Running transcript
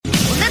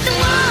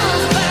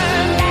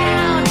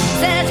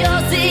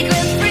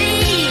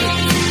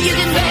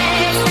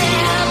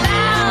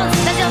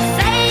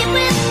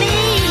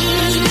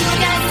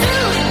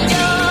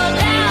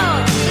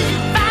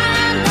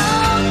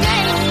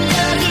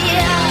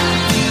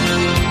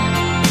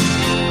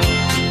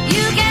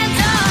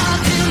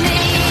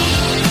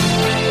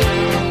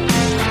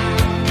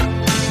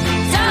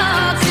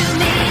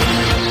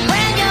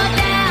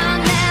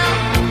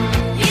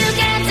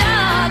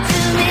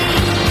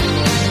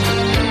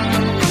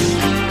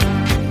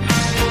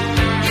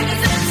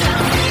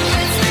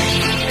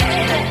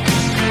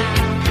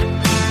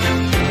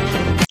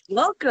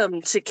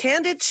Welcome to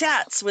Candid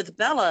Chats with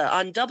Bella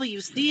on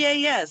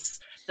WCAS,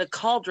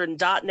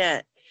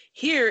 thecauldron.net.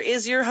 Here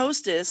is your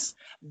hostess,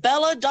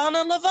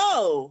 Belladonna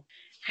Laveau.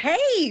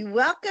 Hey,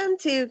 welcome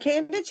to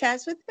Candid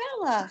Chats with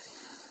Bella.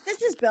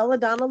 This is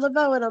Belladonna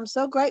Laveau, and I'm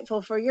so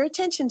grateful for your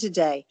attention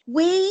today.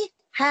 We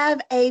have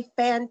a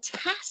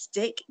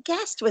fantastic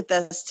guest with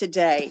us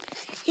today.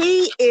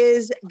 He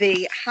is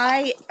the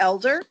High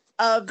Elder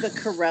of the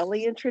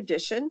Corellian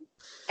tradition,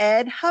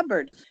 Ed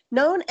Hubbard,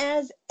 known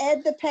as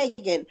Ed the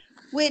Pagan,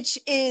 which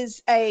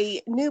is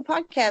a new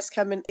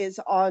podcast is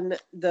on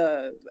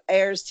the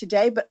airs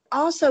today. But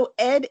also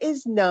Ed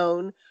is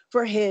known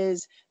for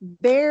his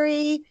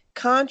very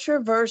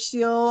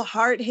controversial,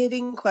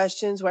 hard-hitting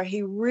questions where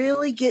he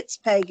really gets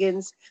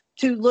pagans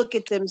to look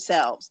at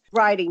themselves,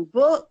 writing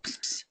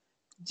books,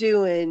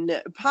 doing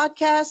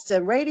podcasts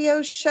and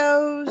radio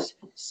shows,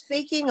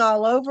 speaking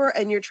all over,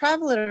 and you're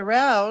traveling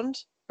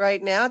around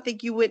right now. I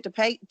think you went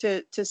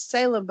to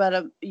Salem,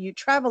 but you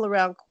travel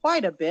around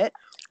quite a bit.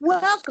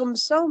 Welcome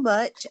so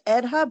much,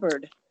 Ed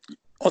Hubbard.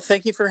 Well,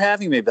 thank you for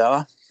having me,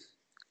 Bella.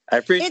 I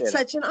appreciate it. It's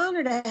such an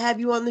honor to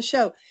have you on the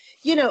show.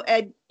 You know,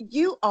 Ed,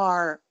 you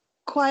are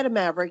quite a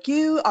maverick.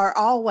 You are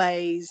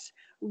always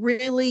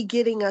really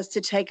getting us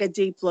to take a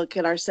deep look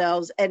at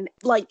ourselves and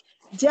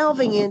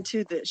delving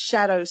into the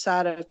shadow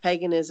side of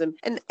paganism.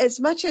 And as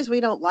much as we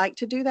don't like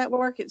to do that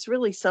work, it's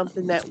really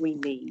something that we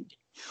need.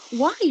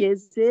 Why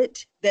is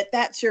it that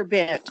that's your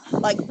bent?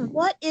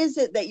 What is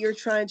it that you're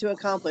trying to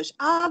accomplish?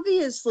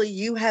 Obviously,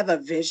 you have a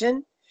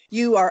vision.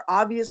 You are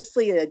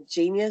obviously a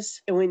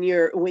genius. And when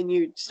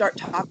you start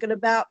talking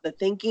about the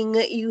thinking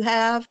that you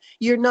have,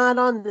 you're not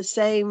on the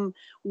same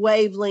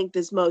wavelength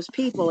as most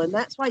people. And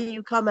that's why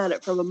you come at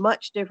it from a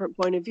much different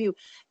point of view.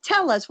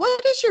 Tell us,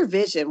 what is your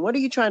vision? What are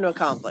you trying to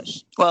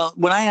accomplish? Well,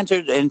 when I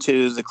entered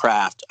into the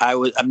craft,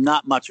 I'm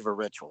not much of a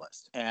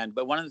ritualist.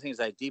 But one of the things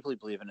I deeply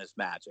believe in is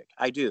magic.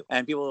 I do.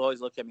 And people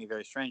always look at me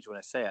very strange when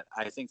I say it.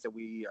 I think that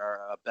we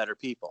are a better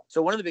people.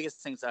 So one of the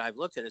biggest things that I've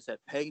looked at is that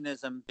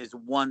paganism is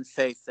one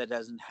faith that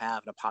doesn't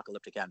have an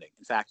apocalyptic ending.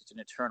 In fact, it's an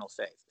eternal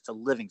faith. It's a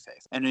living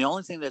faith. And the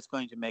only thing that's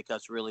going to make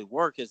us really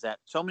work is that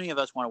so many of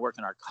us want to work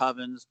in our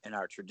covens and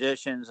our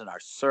traditions and our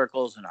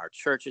circles and our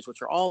churches,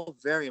 which are all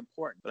very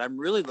important. But I'm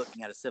really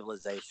looking at a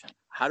civilization.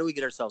 How do we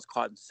get ourselves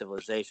caught in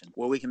civilization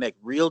where we can make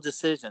real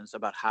decisions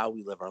about how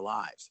we live our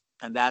lives?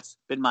 And that's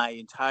been my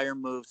entire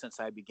move since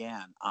I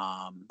began.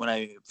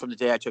 From the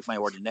day I took my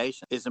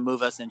ordination, is to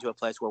move us into a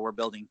place where we're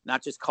building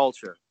not just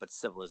culture, but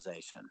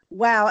civilization.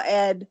 Wow,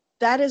 Ed,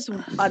 that is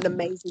an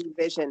amazing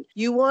vision.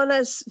 You want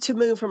us to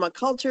move from a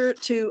culture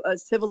to a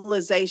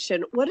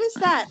civilization. What does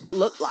that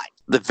look like?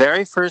 The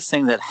very first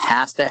thing that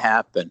has to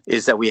happen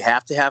is that we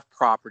have to have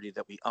property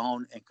that we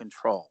own and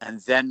control. And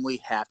then we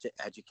have to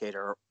educate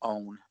our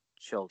own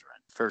children.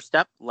 First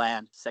step,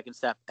 land. Second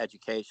step,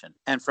 education.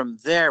 And from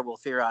there, we'll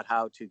figure out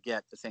how to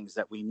get the things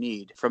that we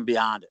need from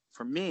beyond it.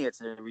 For me,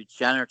 it's a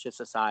regenerative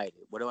society.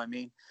 What do I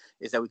mean?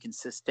 Is that we can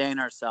sustain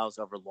ourselves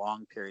over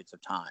long periods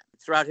of time.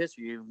 Throughout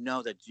history, you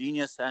know that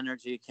genius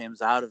energy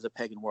comes out of the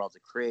pagan world, the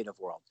creative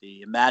world,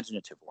 the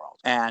imaginative world.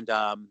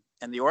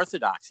 And the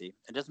orthodoxy,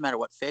 it doesn't matter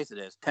what faith it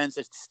is, tends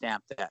to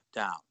stamp that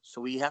down.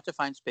 So we have to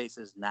find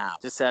spaces now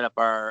to set up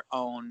our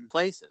own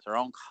places, our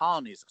own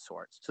colonies of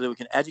sorts, so that we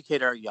can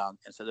educate our young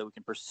and so that we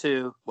can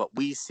pursue what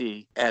we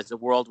see as a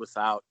world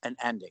without an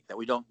ending, that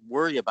we don't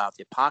worry about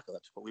the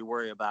apocalypse, but we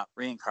worry about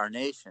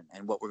reincarnation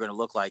and what we're going to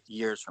look like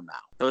years from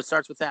now. So it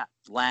starts with that,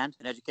 land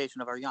and education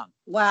of our young.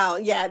 Wow.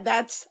 Yeah,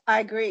 I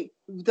agree.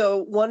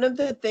 Though one of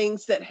the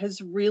things that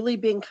has really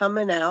been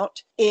coming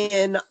out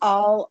in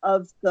all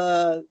of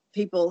the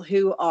people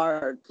who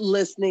are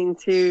listening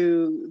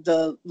to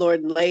the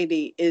Lord and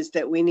Lady is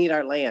that we need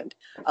our land.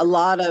 A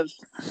lot of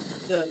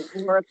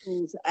the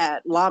oracles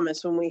at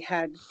Lammas, when we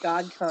had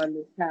GodCon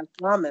this past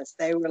Lammas,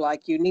 they were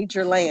like, you need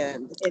your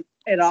land.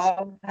 It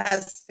all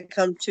has to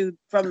come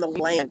from the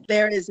land.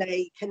 There is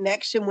a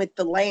connection with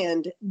the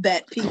land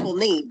that people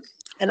need.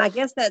 And I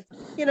guess that's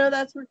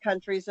where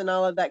countries and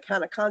all of that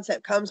kind of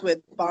concept comes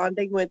with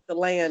bonding with the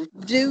land.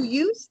 Do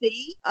you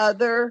see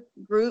other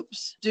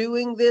groups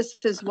doing this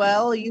as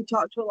well? You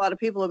talk to a lot of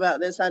people about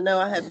this. I know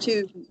I have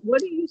too.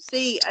 What do you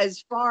see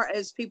as far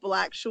as people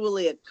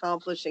actually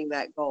accomplishing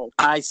that goal?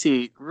 I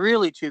see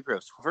really two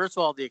groups. First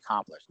of all, the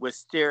accomplished.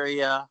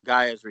 Wisteria,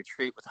 Gaia's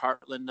Retreat with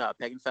Heartland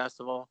Pagan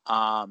Festival.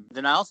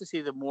 Then I also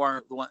see the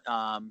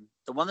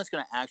one that's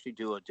going to actually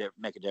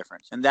make a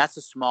difference. And that's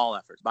a small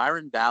effort.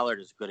 Byron Ballard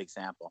is a good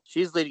example.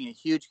 She's leading a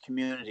huge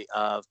community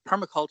of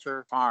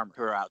permaculture farmers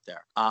who are out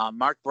there.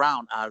 Mark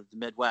Brown out of the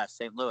Midwest,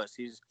 St. Louis,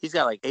 he's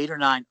got like 8 or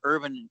 9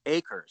 urban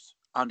acres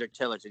under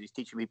tillage, and he's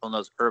teaching people in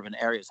those urban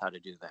areas how to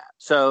do that.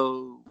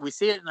 So we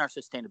see it in our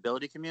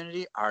sustainability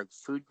community, our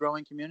food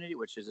growing community,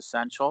 which is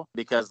essential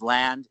because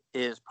land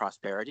is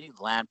prosperity.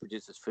 Land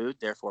produces food,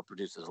 therefore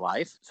produces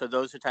life. So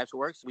those are types of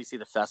works. We see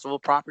the festival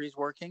properties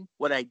working.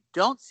 What I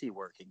don't see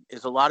working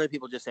is a lot of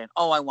people just saying,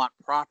 oh, I want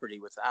property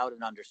without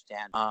an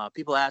understanding.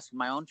 People ask in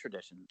my own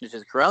tradition, which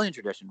is a Karelian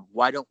tradition,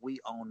 why don't we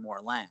own more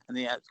land? And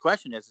the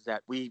question is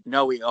that we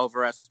know we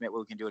overestimate what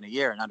we can do in a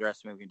year and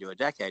underestimate what we can do in a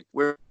decade.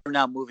 We're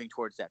now moving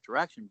towards that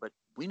direction, but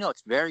we know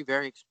it's very,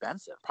 very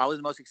expensive. Probably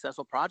the most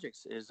successful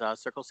projects is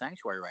Circle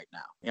Sanctuary right now.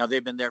 You know,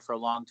 they've been there for a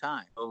long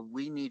time. So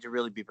we need to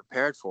really be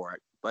prepared for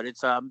it. But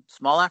it's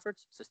small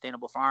efforts,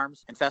 sustainable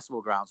farms, and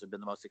festival grounds have been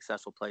the most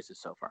successful places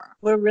so far.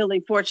 We're really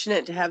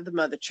fortunate to have the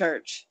Mother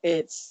Church.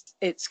 It's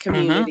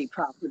community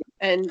property.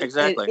 And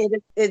exactly.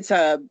 It's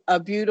a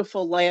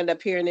beautiful land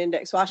up here in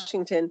Index,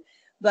 Washington.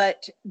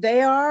 But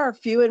they are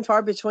few and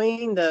far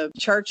between, the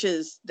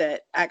churches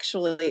that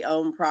actually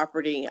own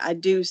property. I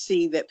do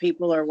see that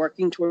people are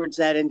working towards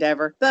that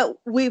endeavor, but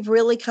we've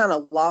really kind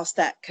of lost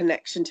that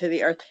connection to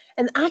the earth.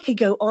 And I could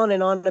go on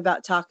and on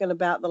about talking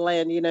about the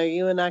land. You know,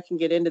 you and I can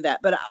get into that.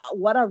 But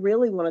what I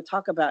really want to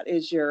talk about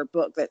is your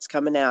book that's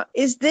coming out.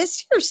 Is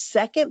this your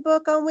second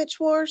book on Witch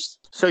Wars?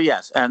 So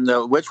yes, and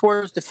the Witch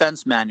Wars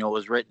Defense Manual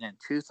was written in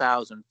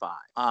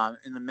 2005,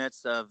 in the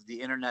midst of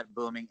the internet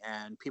booming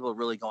and people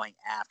really going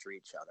after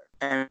each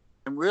other.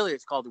 And really,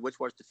 it's called the Witch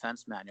Wars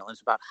Defense Manual. And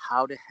it's about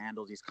how to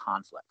handle these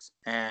conflicts.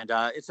 And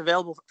it's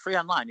available free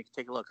online. You can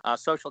take a look.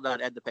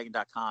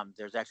 Social.edthepagan.com.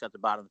 There's actually at the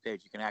bottom of the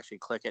page. You can actually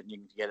click it and you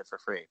can get it for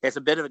free. It's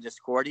a bit of a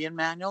Discordian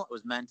manual. It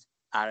was meant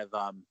out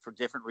of for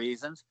different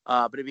reasons,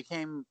 but it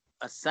became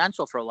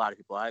essential for a lot of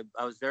people. I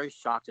was very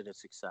shocked at its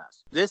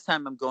success. This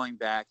time I'm going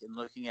back and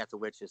looking at the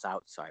Witch's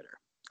Outsider.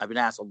 I've been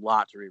asked a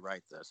lot to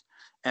rewrite this.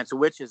 And it's a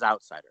witch's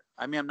outsider.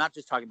 I mean, I'm not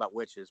just talking about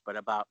witches, but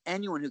about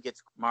anyone who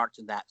gets marked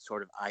in that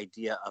sort of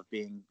idea of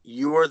being,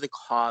 you're the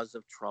cause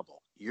of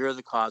trouble. You're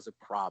the cause of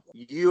problem.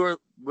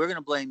 We're going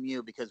to blame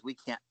you because we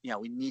can't,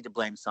 we need to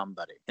blame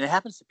somebody. And it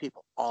happens to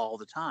people all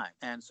the time.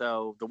 And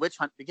so the witch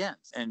hunt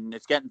begins, and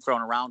it's getting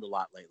thrown around a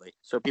lot lately.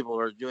 So people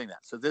are doing that.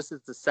 So this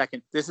is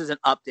an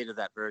update of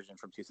that version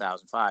from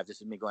 2005.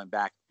 This is me going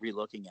back,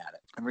 relooking at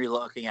it and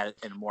relooking at it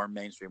in a more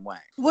mainstream way.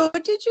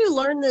 What did you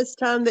learn this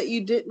time that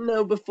you didn't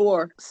know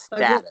before?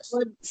 Status.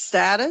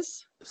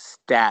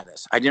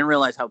 Status. I didn't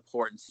realize how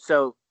important.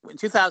 So in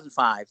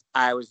 2005,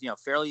 I was,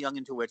 fairly young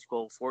into witch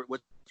school.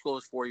 Witch school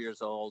was 4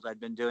 years old. I'd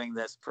been doing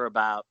this for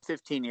about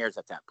 15 years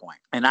at that point.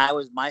 And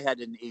my head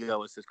and ego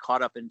was as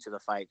caught up into the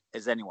fight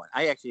as anyone.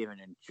 I actually even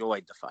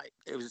enjoyed the fight.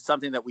 It was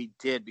something that we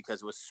did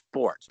because it was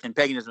sport, and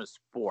paganism was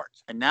sport.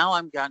 And now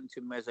as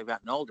I've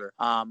gotten older,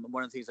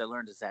 one of the things I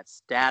learned is that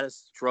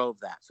status drove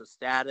that. So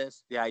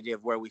status, the idea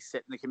of where we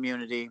sit in the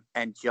community,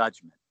 and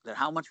judgment, that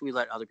how much we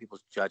let other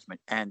people's judgment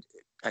and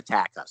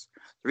attack us.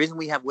 The reason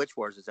we have witch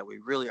wars is that we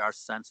really are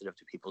sensitive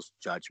to people's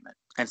judgment.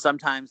 And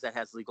sometimes that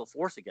has legal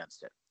force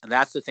against it. And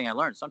that's the thing I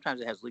learned. Sometimes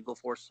it has legal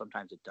force,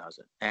 sometimes it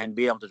doesn't. And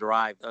be able to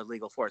derive a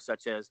legal force,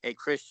 such as a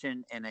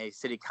Christian in a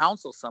city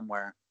council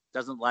somewhere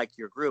doesn't like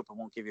your group and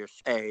won't give you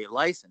a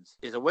license,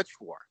 is a witch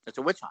war. It's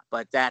a witch hunt.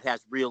 But that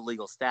has real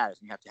legal status,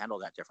 and you have to handle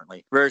that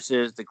differently.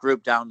 Versus the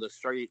group down the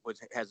street, which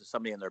has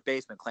somebody in their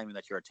basement claiming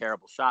that you're a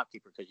terrible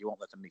shopkeeper because you won't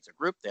let them meet their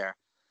group there,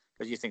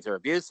 because you think they're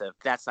abusive.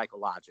 That's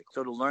psychological.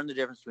 So to learn the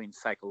difference between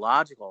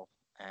psychological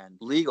and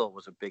legal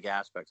was a big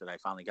aspect that I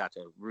finally got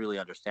to really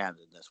understand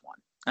in this one.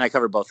 And I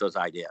covered both those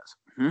ideas.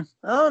 Mm-hmm.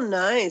 Oh,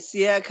 nice.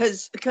 Yeah,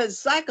 because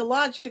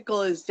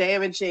psychological is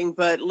damaging,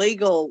 but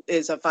legal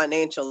is a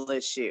financial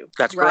issue.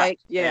 That's right.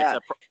 Correct. Yeah.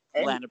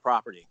 It's landed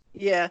property.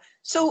 Yeah.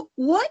 So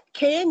what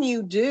can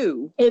you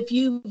do if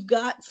you've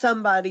got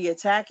somebody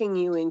attacking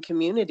you in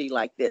community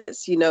like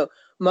this?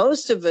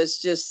 Most of us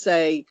just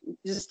say,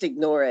 just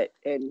ignore it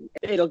and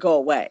it'll go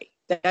away.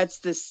 That's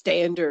the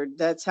standard.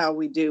 That's how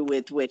we do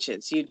with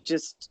witches. You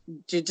just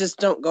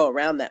don't go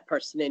around that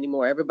person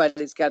anymore.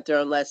 Everybody's got their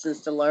own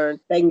lessons to learn.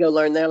 They can go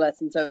learn their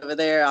lessons over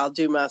there. I'll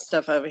do my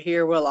stuff over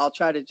here. Well, I'll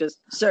try to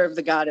just serve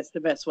the goddess the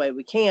best way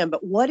we can.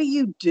 But what do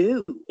you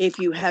do if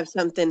you have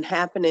something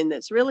happening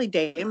that's really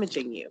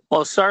damaging you?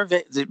 Well,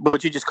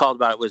 what you just called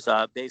about it was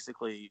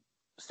basically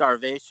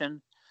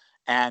starvation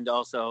and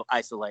also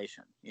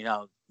isolation,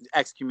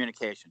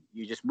 excommunication.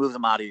 You just move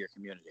them out of your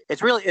community. It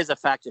really is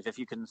effective if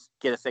you can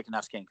get a thick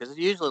enough skin, because it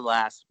usually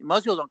lasts.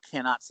 Most people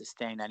cannot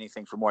sustain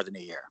anything for more than a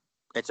year.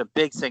 It's a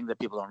big thing that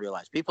people don't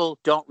realize. People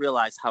don't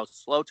realize how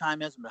slow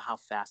time is, but how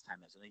fast time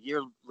is. And a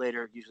year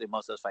later, usually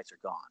most of those fights are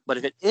gone. But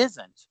if it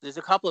isn't, there's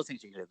a couple of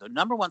things you can do. The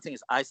number one thing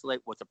is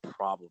isolate what the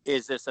problem is.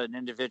 Is this an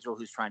individual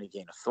who's trying to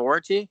gain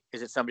authority?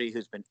 Is it somebody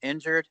who's been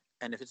injured?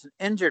 And if it's an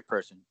injured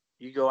person,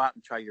 you go out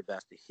and try your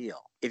best to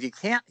heal. If you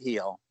can't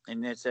heal,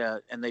 and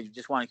they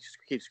just want to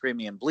keep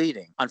screaming and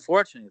bleeding,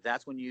 unfortunately,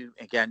 that's when you,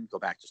 again, go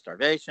back to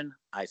starvation,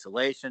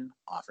 isolation,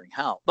 offering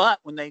help. But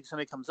when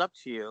somebody comes up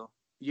to you,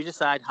 You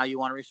decide how you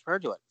want to refer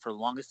to it. For the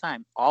longest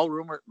time,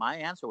 my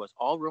answer was,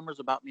 all rumors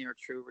about me are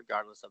true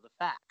regardless of the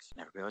facts.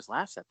 And everybody always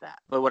laughs at that.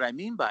 But what I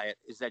mean by it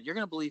is that you're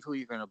going to believe who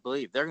you're going to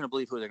believe. They're going to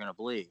believe who they're going to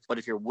believe. But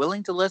if you're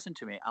willing to listen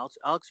to me,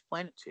 I'll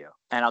explain it to you.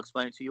 And I'll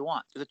explain it to you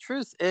once. The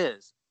truth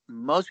is,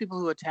 most people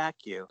who attack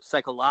you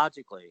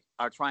psychologically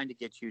are trying to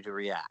get you to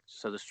react.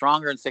 So the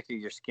stronger and thicker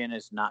your skin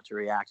is not to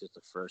react is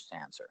the first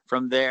answer.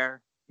 From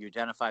there, you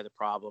identify the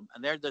problem,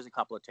 and there's a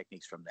couple of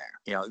techniques from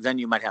there. Then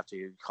you might have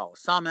to call a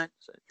summit,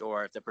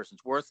 or if the person's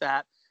worth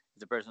that,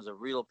 if the person's a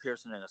real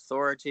person in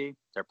authority,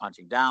 they're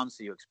punching down,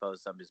 so you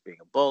expose them as being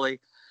a bully.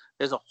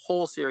 There's a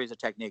whole series of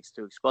techniques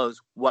to expose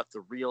what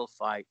the real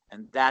fight,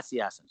 and that's the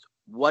essence.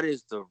 What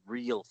is the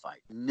real fight?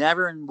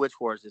 Never in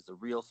Witch Wars is the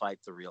real fight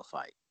the real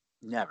fight.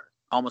 Never.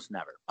 Almost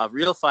never. A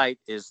real fight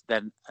is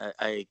then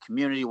a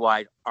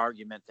community-wide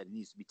argument that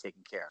needs to be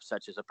taken care of,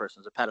 such as a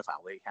person's a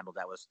pedophile. We handled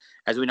that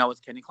as we know,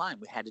 with Kenny Klein.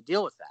 We had to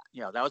deal with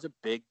that. That was a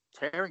big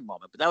tearing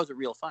moment, but that was a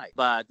real fight.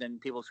 But then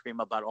people scream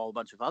about a whole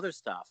bunch of other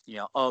stuff.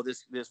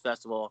 This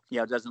festival,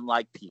 doesn't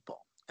like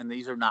people. And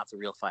these are not the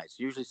real fights.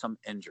 Usually some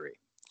injury.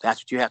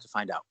 That's what you have to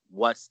find out.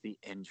 What's the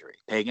injury?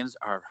 Pagans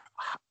are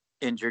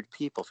injured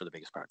people for the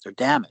biggest part. They're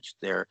damaged.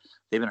 They've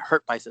been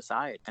hurt by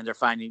society, and they're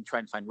trying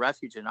to find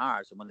refuge in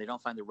ours. And when they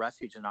don't find the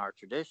refuge in our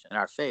tradition, in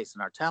our faith,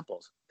 in our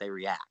temples, they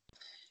react.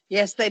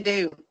 Yes, they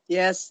do.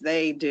 Yes,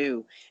 they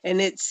do. And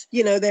it's,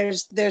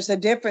 there's a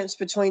difference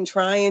between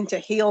trying to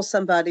heal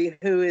somebody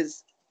who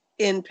is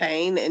in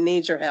pain and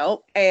needs your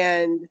help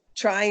and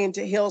trying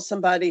to heal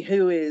somebody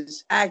who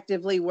is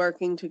actively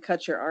working to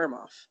cut your arm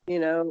off,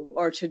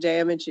 or to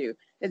damage you.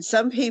 And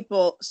some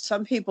people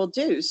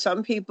do.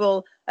 Some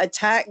people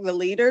attack the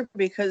leader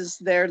because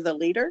they're the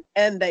leader,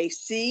 and they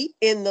see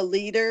in the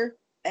leader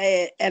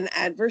an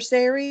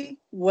adversary,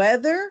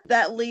 whether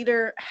that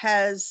leader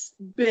has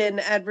been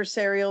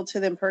adversarial to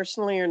them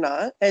personally or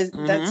not.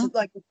 That's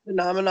like a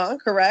phenomenon,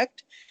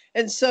 correct?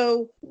 And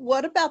so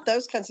what about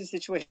those kinds of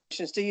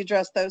situations? Do you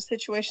address those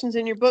situations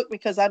in your book?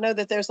 Because I know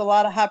that there's a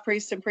lot of high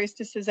priests and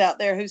priestesses out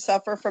there who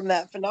suffer from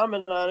that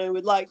phenomenon and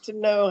would like to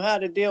know how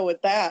to deal with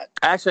that.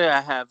 Actually,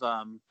 I have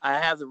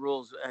the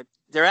rules.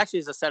 There actually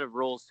is a set of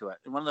rules to it.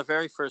 And one of the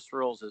very first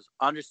rules is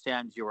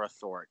understand your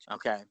authority.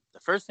 Okay. The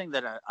first thing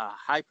that a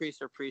high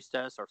priest or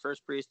priestess or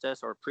first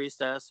priestess or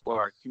priestess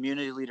or a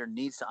community leader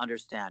needs to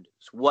understand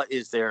is what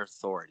is their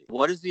authority?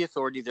 What is the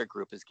authority their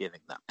group is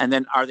giving them? And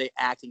then are they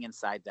acting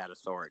inside that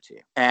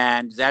authority?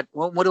 And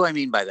what do I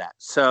mean by that?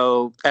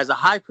 So as a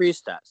high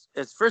priestess,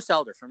 as first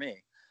elder for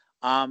me,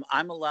 I'm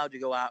allowed to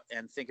go out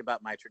and think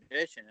about my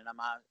tradition, and I'm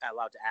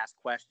allowed to ask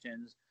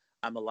questions.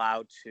 I'm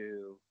allowed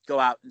to go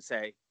out and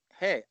say,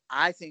 hey,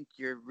 I think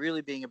you're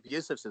really being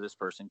abusive to this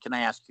person. Can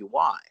I ask you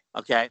why?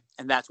 Okay.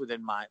 And that's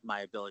within my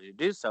ability to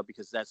do so,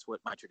 because that's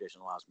what my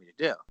tradition allows me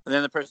to do. And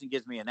then the person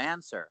gives me an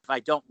answer. If I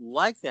don't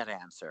like that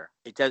answer,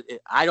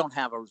 I don't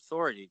have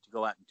authority to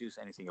go out and do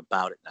anything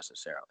about it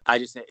necessarily. I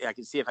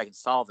can see if I can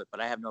solve it, but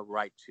I have no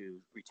right to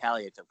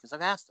retaliate them because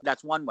I've asked them.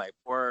 That's one way.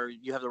 Or do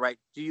you have the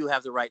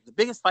right, the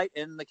biggest fight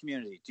in the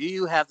community, do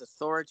you have the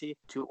authority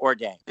to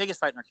ordain?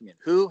 Biggest fight in our community.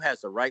 Who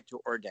has the right to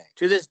ordain?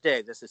 To this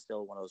day, this is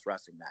still one of those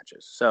wrestling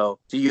matches. So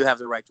do you have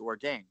the right to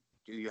ordain?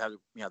 Do you have,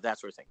 that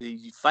sort of thing?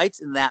 The fights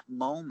in that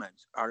moment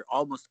are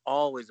almost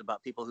always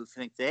about people who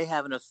think they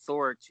have an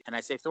authority. And I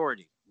say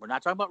authority. We're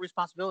not talking about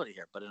responsibility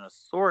here, but an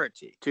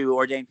authority to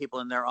ordain people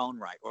in their own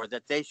right, or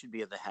that they should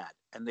be at the head.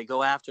 And they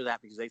go after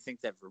that because they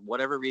think that for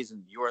whatever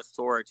reason, your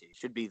authority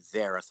should be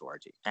their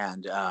authority.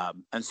 And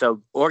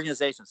so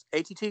organizations,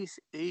 ATT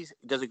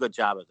does a good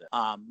job of it.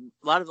 A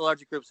lot of the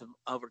larger groups have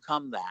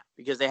overcome that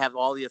because they have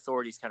all the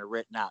authorities kind of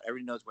written out.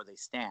 Everybody knows where they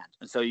stand.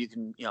 And so you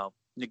can,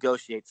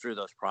 negotiate through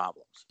those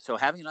problems. So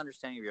having an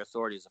understanding of your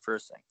authority is the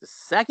first thing. The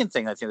second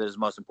thing I think that is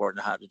most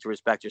important to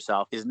respect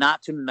yourself is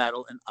not to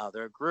meddle in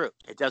other groups.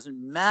 It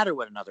doesn't matter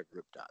what another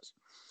group does.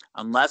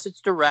 Unless it's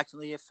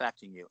directly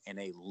affecting you in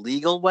a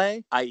legal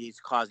way, i.e. it's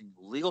causing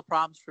legal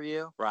problems for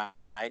you, right?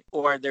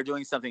 Or they're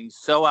doing something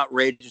so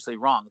outrageously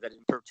wrong that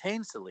it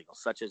pertains to legal,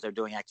 such as they're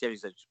doing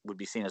activities that would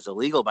be seen as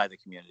illegal by the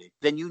community,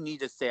 then you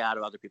need to stay out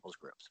of other people's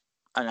groups.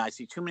 And I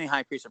see too many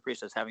high priests and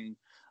priestesses having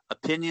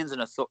opinions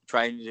and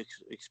trying to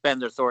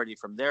expend their authority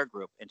from their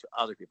group into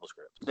other people's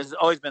groups. This has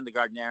always been the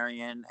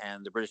Gardnerian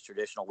and the British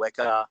traditional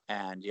Wicca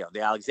and, the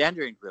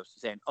Alexandrian groups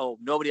saying, oh,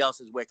 nobody else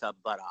is Wicca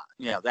but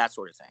I, that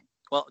sort of thing.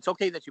 Well, it's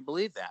okay that you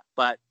believe that,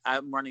 but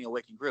I'm running a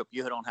Wiccan group.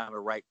 You don't have a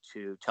right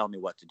to tell me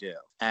what to do.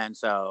 And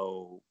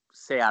so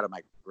stay out of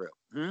my group.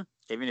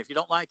 Even if you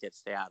don't like it,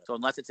 stay out of it. So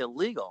unless it's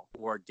illegal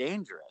or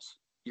dangerous,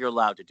 you're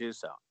allowed to do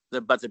so.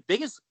 But the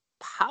biggest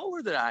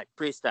power that I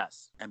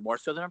priestess, and more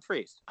so than a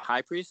priest, a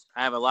high priest,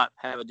 I have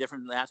a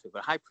different aspect,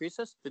 but high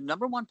priestess, the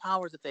number one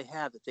power that they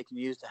have that they can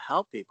use to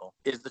help people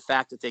is the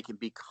fact that they can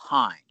be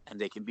kind and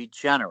they can be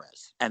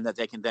generous and that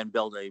they can then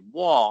build a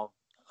wall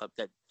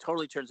that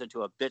totally turns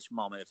into a bitch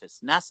moment if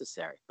it's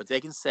necessary. But they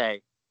can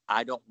say,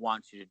 I don't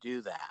want you to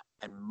do that.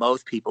 And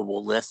most people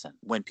will listen.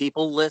 When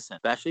people listen,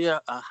 especially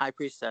a high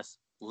priestess,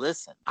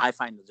 listen, I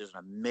find that there's an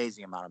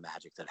amazing amount of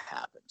magic that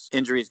happens.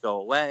 Injuries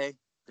go away.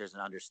 There's an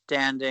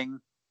understanding.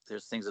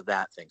 There's things of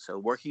that thing. So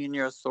working in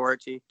your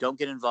authority, don't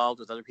get involved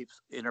with other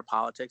people's inner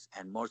politics,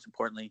 and most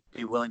importantly,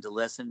 be willing to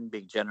listen,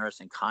 be generous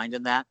and kind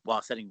in that,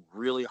 while setting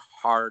really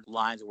hard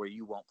lines where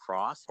you won't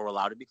cross or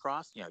allow to be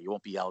crossed. You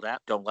won't be yelled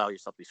at. Don't allow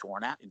yourself to be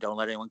sworn at, and don't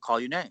let anyone call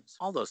you names.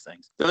 All those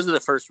things. Those are the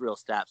first real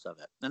steps of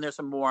it. And there's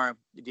some more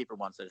deeper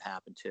ones that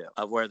happen too,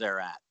 of where they're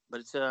at. But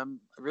it's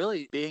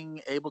really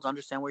being able to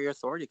understand where your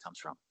authority comes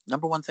from.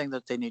 Number one thing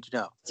that they need to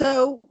know.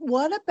 So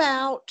what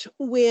about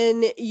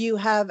when you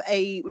have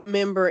a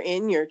member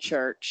in your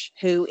church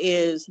who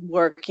is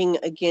working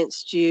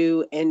against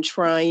you and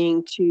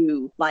trying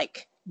to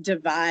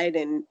divide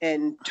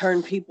and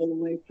turn people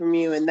away from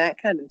you and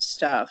that kind of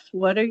stuff?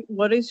 What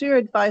is your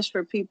advice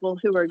for people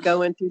who are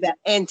going through that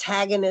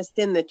antagonist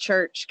in the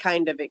church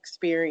kind of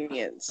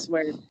experience,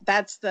 where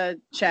that's the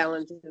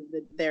challenge of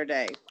their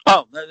day?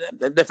 Oh,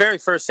 the very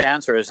first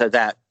answer is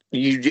that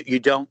you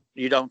don't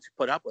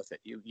put up with it.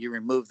 You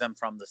remove them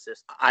from the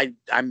system.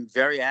 I'm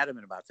very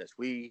adamant about this.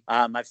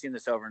 I've seen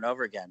this over and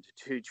over again.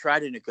 To try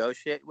to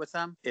negotiate with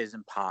them is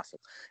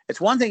impossible.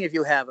 It's one thing if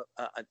you have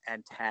an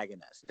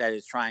antagonist that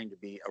is trying to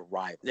be a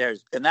rival.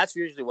 And that's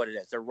usually what it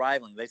is. They're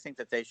rivaling. They think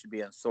that they should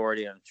be in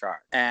authority and in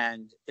charge.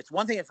 And it's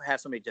one thing if you have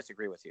somebody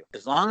disagree with you.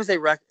 As long as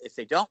if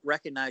they don't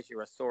recognize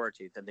your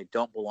authority, then they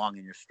don't belong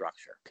in your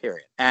structure.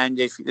 Period. And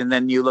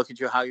then you look at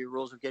how your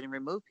rules of getting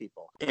removed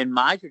people. In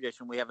my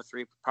tradition, we have a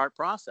 3-part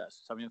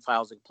process. Somebody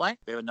files a complaint.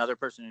 We have another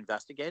person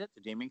investigate it.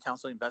 The Deeming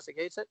Council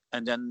investigates it,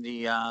 and then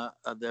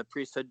the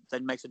priesthood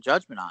then makes a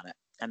judgment on it,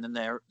 and then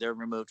they're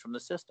removed from the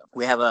system.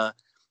 We have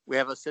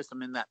a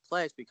system in that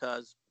place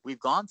because we've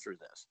gone through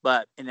this.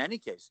 But in any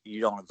case, you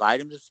don't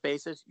invite them to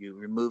spaces. You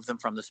remove them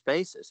from the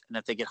spaces. And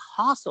if they get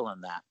hostile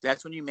in that,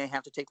 that's when you may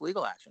have to take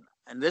legal action.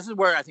 And this is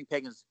where I think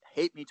pagans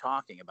hate me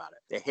talking about it.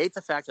 They hate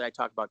the fact that I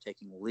talk about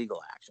taking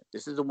legal action.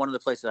 This is one of the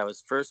places I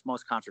was first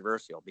most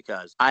controversial,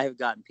 because I have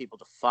gotten people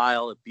to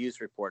file abuse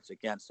reports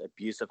against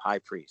abusive high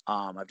priests.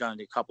 I've done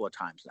it a couple of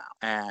times now,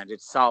 and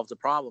it solves the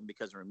problem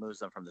because it removes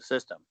them from the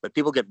system. But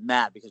people get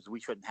mad because we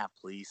shouldn't have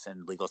police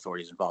and legal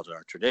authorities involved in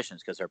our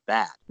traditions because they're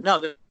bad. No,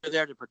 they're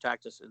there to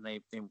protect us,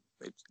 and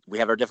we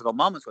have our difficult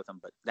moments with them,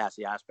 but that's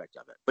the aspect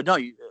of it. But no,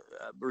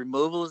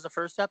 removal is the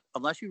first step.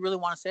 Unless you really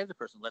want to save the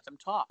person, let them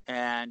talk.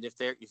 And if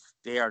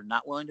they are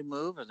not willing to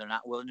move, or they're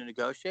not willing to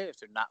negotiate, if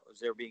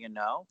they're being a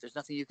no, there's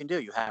nothing you can do.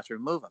 You have to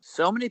remove them.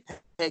 So many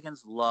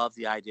pagans love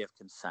the idea of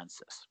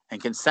consensus,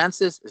 and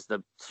consensus is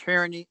the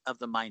tyranny of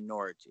the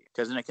minority.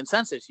 Because in a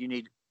consensus, you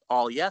need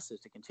all yeses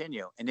to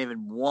continue, and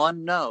even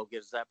one no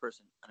gives that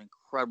person an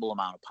incredible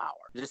amount of power.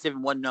 Just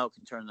even one no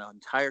can turn the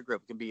entire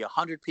group. It can be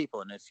 100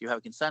 people, and if you have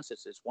a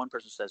consensus, it's one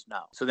person says no.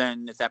 So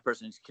then if that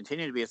person is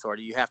continuing to be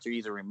authority, you have to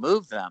either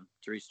remove them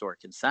to restore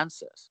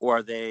consensus,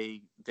 or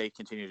they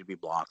continue to be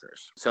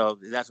blockers. So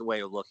that's a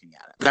way of looking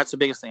at it. That's the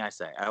biggest thing I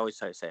say. I always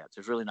try to say it.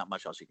 There's really not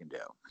much else you can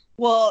do.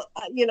 Well,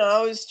 I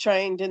was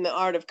trained in the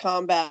art of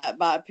combat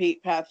by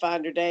Pete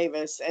Pathfinder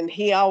Davis, and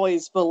he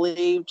always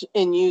believed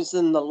in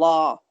using the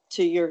law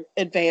to your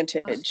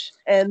advantage,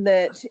 and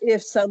that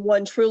if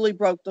someone truly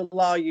broke the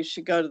law, you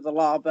should go to the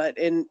law, but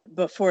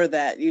before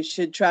that, you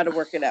should try to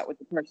work it out with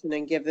the person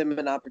and give them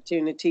an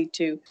opportunity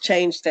to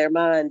change their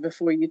mind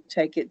before you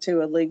take it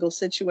to a legal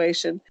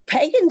situation.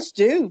 Pagans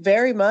do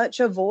very much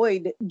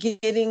avoid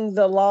getting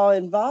the law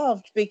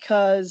involved,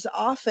 because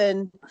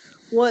often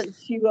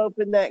once you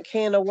open that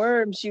can of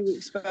worms, you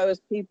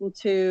expose people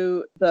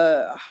to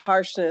the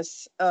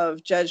harshness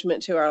of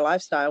judgment to our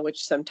lifestyle,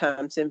 which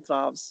sometimes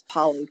involves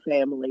poly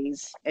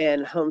families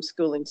and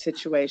homeschooling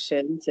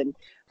situations and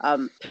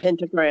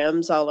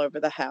pentagrams all over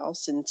the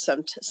house. And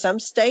some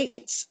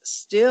states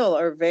still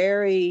are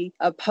very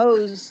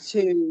opposed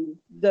to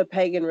the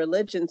pagan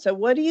religion. So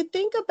what do you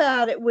think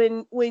about it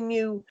when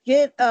you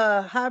get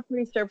a high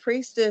priest or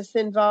priestess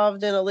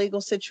involved in a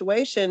legal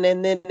situation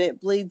and then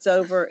it bleeds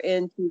over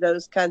into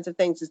those kinds of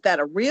things? Is that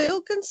a real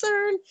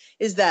concern?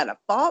 Is that a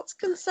false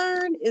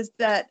concern? Is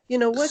that,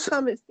 what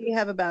comments do you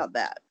have about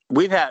that?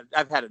 We've had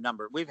a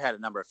number of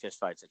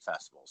fistfights at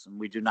festivals, and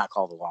we do not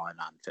call the law a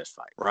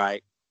non-fistfight,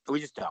 right? We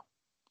just don't.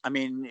 I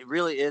mean, it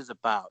really is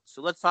about.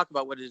 So let's talk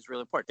about what is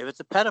really important. If it's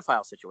a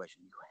pedophile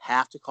situation, you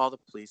have to call the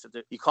police.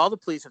 You call the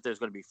police if there's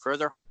going to be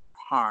further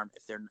harm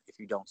if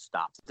you don't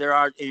stop.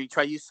 You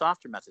try to use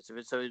softer methods. If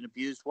it's an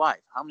abused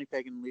wife, how many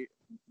pagan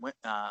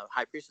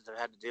high priestesses have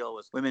had to deal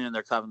with women in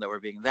their coven that were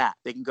being that?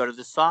 They can go to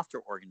the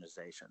softer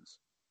organizations.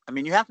 I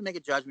mean, you have to make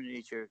a judgment in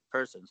each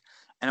person's,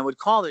 and I would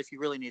call it if you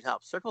really need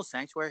help. Circle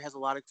Sanctuary has a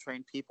lot of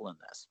trained people in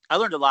this. I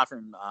learned a lot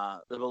from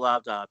the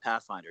beloved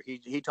Pathfinder.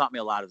 He taught me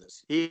a lot of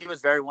this. He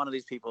was one of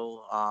these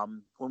people.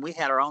 When we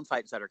had our own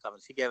fight inside our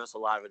covens, he gave us a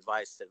lot of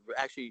advice that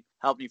actually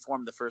helped me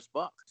form the first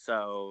book.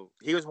 So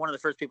he was one of the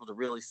first people to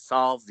really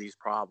solve these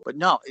problems. But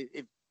no,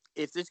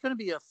 if there's going to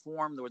be a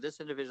form where this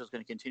individual is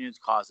going to continue to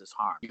cause this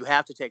harm, you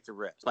have to take the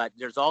risk. But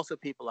there's also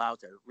people out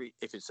there,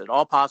 if it's at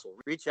all possible,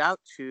 reach out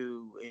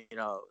to,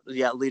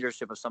 the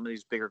leadership of some of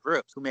these bigger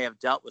groups who may have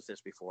dealt with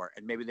this before,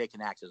 and maybe they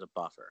can act as a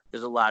buffer.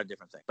 There's a lot of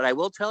different things. But I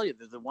will tell you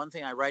that the one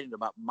thing I write in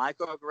about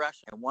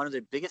microaggression, and one of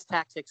the biggest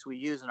tactics we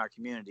use in our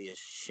community is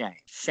shame.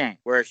 Shame.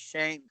 We're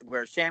ashamed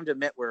to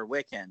admit we're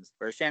Wiccans.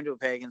 We're ashamed of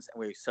pagans, and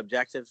we're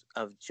subjective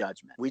of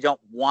judgment. We don't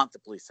want the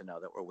police to know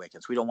that we're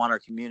Wiccans. We don't want our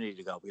community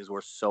to go because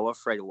we're so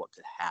afraid of what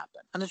could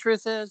happen. And the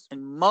truth is,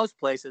 in most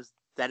places,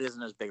 that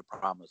isn't as big a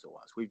problem as it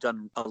was. We've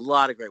done a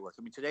lot of great work.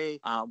 I mean, today,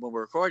 when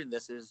we're recording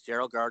this, is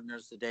Gerald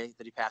Gardner's the day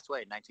that he passed away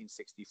in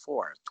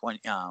 1964.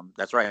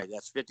 That's right.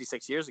 That's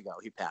 56 years ago.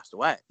 He passed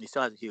away. He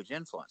still has a huge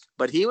influence.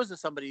 But he was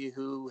somebody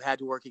who had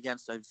to work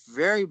against a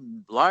very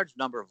large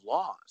number of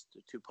laws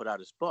to put out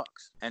his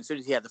books. And as soon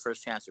as he had the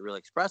first chance to really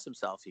express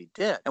himself, he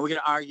did. And we can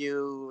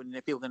argue, and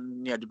people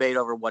can debate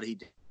over what he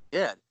did.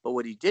 But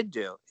what he did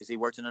do is he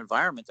worked in an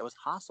environment that was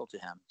hostile to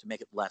him to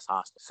make it less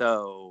hostile.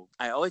 So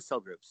I always tell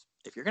groups,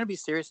 if you're going to be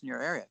serious in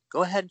your area,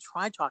 go ahead and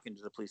try talking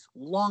to the police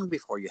long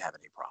before you have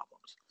any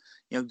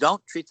problems.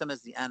 Don't treat them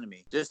as the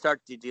enemy. Just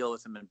start to deal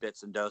with them in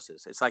bits and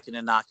doses. It's like an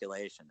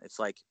inoculation. It's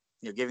like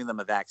giving them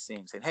a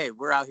vaccine, saying, hey,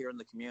 we're out here in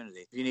the community.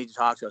 If you need to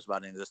talk to us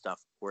about any of this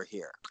stuff, we're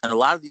here. And a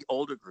lot of the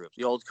older groups,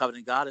 the old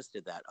Covenant Goddess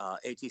did that.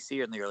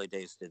 ATC in the early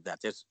days did that.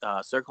 This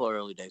Circle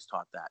early days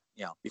taught that.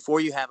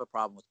 Before you have a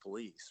problem with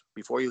police,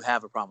 before you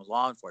have a problem with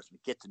law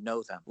enforcement, get to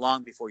know them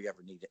long before you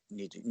ever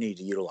need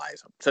to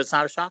utilize them. So it's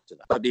not a shock to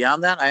them. But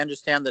beyond that, I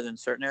understand that in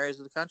certain areas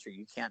of the country,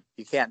 you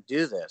can't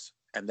do this.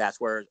 And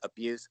that's where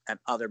abuse and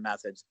other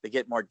methods that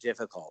get more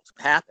difficult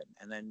happen.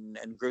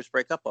 And groups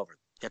break up over it.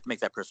 You have to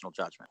make that personal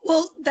judgment.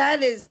 Well,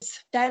 that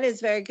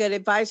is very good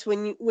advice.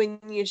 When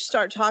you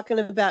start talking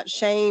about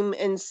shame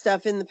and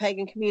stuff in the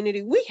pagan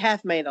community, we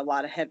have made a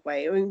lot of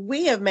headway. I mean,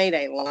 we have made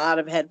a lot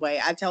of headway.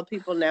 I tell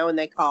people now when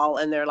they call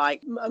and they're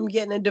like, I'm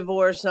getting a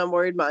divorce and I'm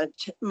worried I'm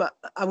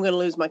going to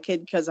lose my kid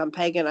because I'm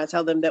pagan. I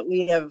tell them that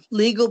we have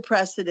legal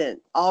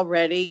precedent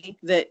already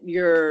that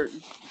your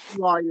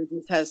lawyer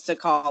just has to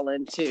call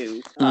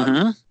into,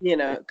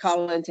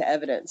 call into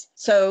evidence.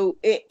 So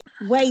it's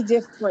way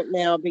different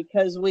now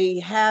because we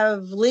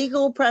have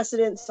legal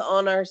precedents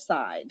on our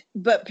side,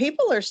 but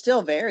people are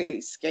still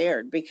very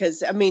scared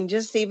because,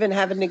 just even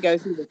having to go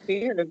through the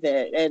fear of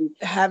it and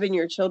having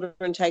your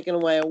children taken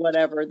away or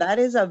whatever, that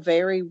is a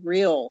very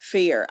real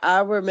fear. I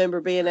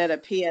remember being at a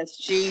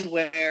PSG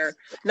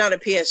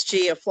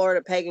a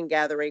Florida pagan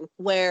gathering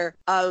where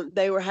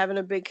they were having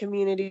a big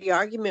community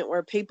argument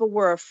where people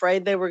were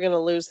afraid they were going to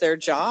lose their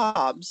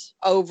jobs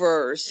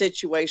over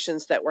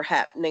situations that were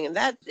happening. And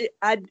that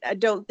I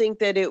don't think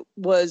that it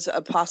was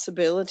a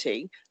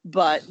possibility,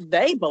 but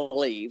they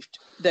believed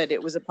that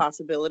it was a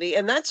possibility.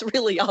 And that's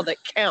really all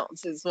that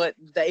counts is what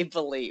they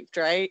believed,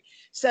 right?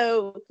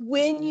 So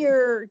when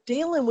you're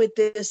dealing with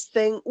this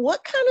thing,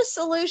 what kind of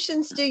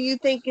solutions do you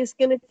think is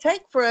going to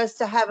take for us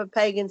to have a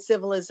pagan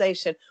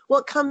civilization?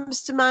 What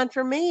comes to mind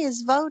for me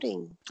is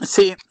voting.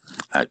 See,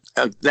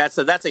 that's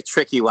a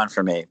tricky one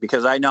for me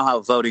because I know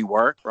how voting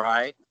works,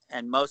 right?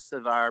 And most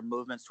of our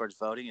movements towards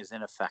voting is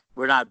ineffective.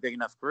 We're not a big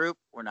enough group.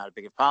 We're not a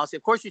big enough policy.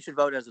 Of course, you should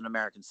vote as an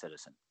American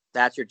citizen.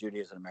 That's your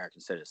duty as an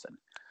American citizen.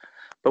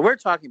 But we're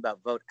talking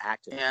about vote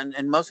active.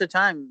 And most of the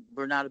time,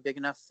 we're not a big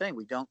enough thing.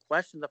 We don't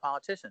question the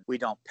politicians. We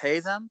don't pay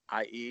them,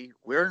 i.e.,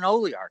 we're an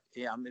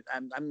oligarchy. I'm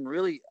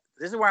really,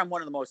 this is where I'm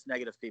one of the most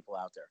negative people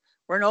out there.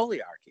 We're an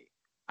oligarchy.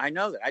 I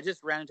know that. I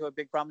just ran into a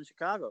big problem in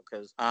Chicago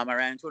because I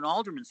ran into an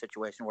alderman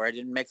situation where I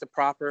didn't make the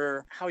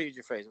proper, how would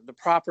you phrase it, the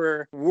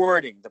proper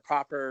wording, the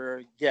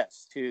proper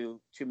gifts to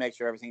make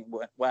sure everything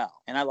went well.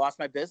 And I lost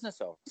my business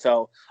over.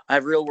 So I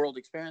have real world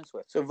experience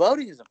with. So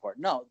voting is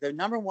important. No, the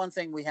number one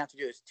thing we have to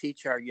do is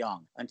teach our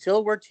young.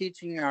 Until we're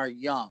teaching our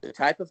young the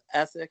type of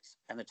ethics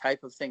and the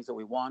type of things that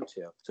we want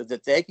to, so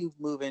that they can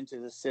move into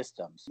the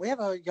systems. We have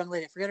a young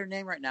lady, I forget her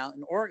name right now,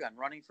 in Oregon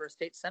running for a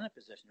state Senate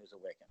position who's a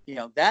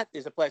Wiccan. That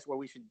is a place where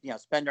we should,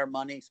 spend our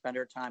money, spend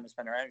our time, and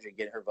spend our energy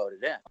getting her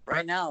voted in.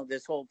 Right now,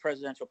 this whole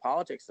presidential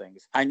politics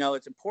things, I know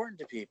it's important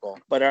to people,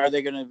 but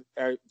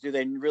do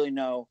they really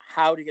know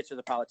how to get to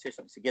the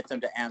politicians to get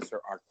them to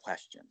answer our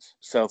questions?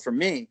 So for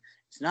me,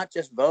 it's not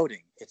just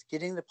voting, it's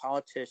getting the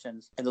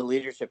politicians and the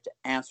leadership to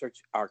answer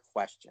our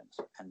questions.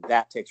 And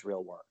that takes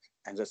real work.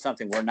 And that's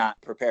something we're not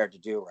prepared to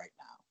do right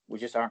now. We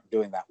just aren't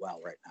doing that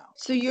well right now.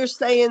 So you're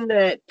saying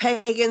that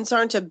pagans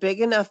aren't a big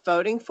enough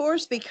voting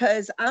force?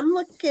 Because I'm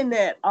looking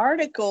at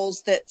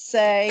articles that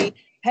say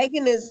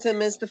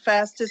paganism is the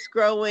fastest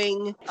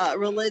growing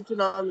religion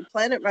on the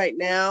planet right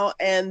now,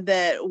 and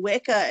that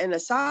Wicca and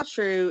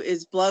Asatru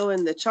is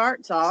blowing the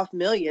charts off,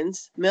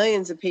 millions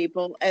of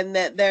people, and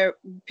that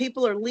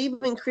people are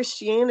leaving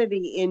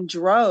Christianity in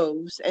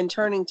droves and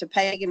turning to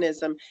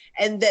paganism,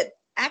 and that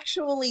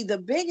actually the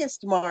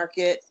biggest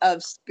market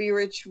of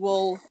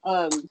spiritual,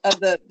 of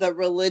the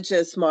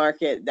religious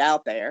market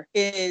out there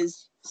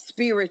is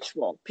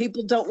spiritual.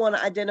 People don't want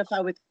to identify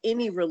with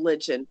any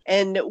religion,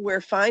 and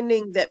we're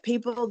finding that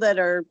people that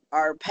are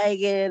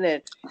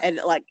pagan and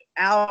like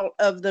out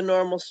of the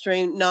normal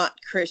stream, not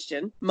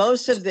Christian,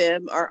 most of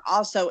them are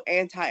also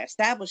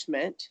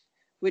anti-establishment,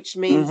 which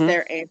means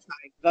they're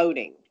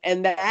anti-voting.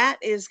 And that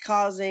is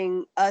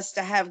causing us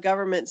to have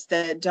governments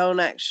that don't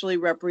actually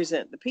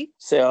represent the people.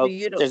 So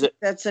you don't think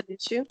that's an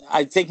issue?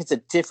 I think it's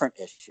a different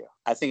issue.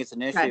 I think it's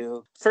an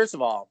issue. First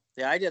of all,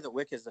 the idea that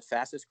Wicca is the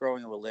fastest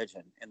growing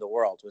religion in the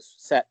world was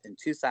set in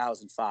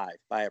 2005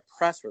 by a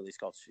press release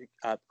called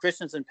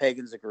Christians and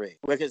Pagans Agree.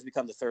 Wicca has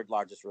become the third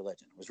largest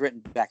religion. It was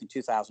written back in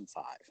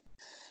 2005.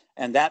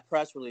 And that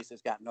press release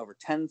has gotten over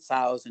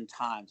 10,000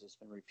 times. It's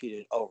been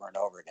repeated over and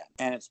over again.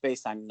 And it's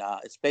based on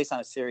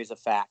a series of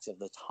facts of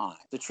the time.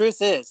 The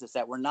truth is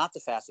that we're not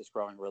the fastest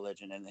growing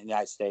religion in the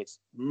United States.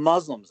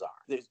 Muslims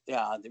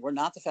are. We're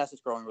not the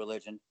fastest growing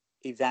religion.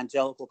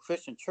 Evangelical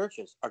Christian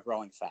churches are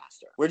growing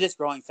faster. We're just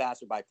growing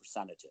faster by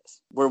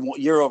percentages. We're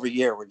year over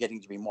year, we're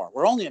getting to be more.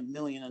 We're only 1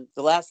 million.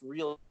 The last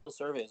real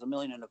survey is 1.25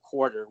 million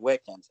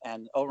Wiccans,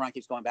 and Oberon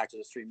keeps going back to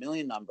this 3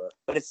 million number,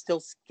 but it's still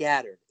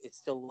scattered. It's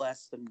still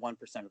less than 1%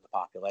 of the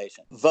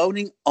population.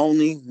 Voting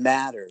only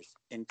matters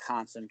in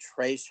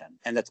concentration,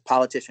 and that the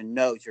politician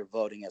knows you're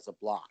voting as a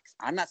block.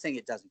 I'm not saying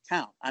it doesn't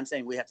count. I'm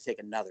saying we have to take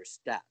another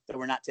step. That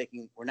we're not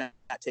taking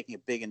a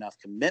big enough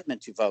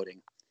commitment to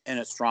voting in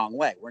a strong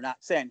way. We're not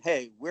saying,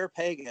 hey, we're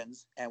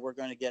pagans and we're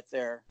going to get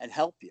there and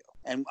help you.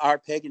 And our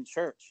pagan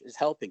church is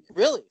helping you.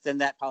 Really? Then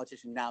that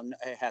politician now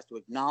has to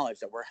acknowledge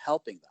that we're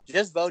helping them.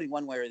 Just voting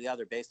one way or the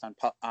other based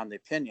on the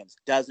opinions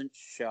doesn't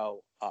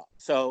show up.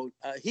 So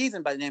a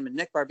heathen by the name of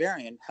Nick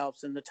Barbarian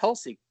helps in the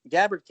Tulsi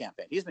Gabbard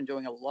campaign. He's been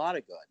doing a lot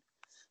of good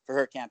for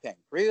her campaign.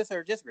 Agree with her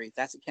or disagree,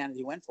 that's the candidate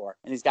he went for.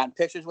 And he's gotten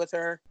pictures with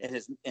her in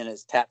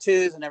his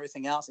tattoos and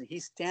everything else. And he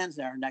stands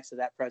there next to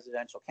that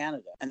presidential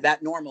candidate. And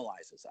that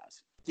normalizes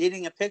us.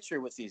 Getting a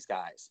picture with these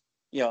guys,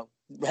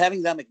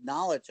 having them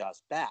acknowledge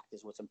us back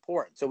is what's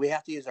important. So we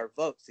have to use our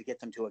votes to get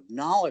them to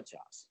acknowledge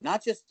us.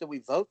 Not just that we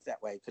vote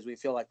that way because we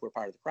feel like we're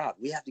part of the crowd.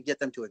 We have to get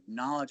them to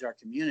acknowledge our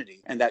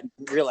community and that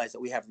realize that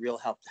we have real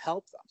help to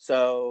help them.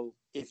 So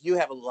if you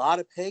have a lot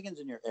of pagans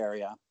in your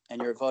area and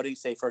you're voting,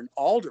 say, for an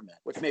alderman,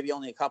 which may be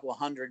only a couple of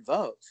hundred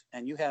votes,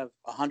 and you have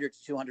 100 to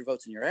 200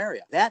 votes in your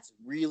area, that's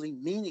really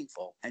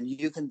meaningful. And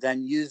you can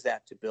then use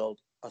that to build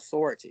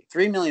authority.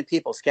 3 million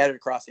people scattered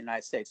across the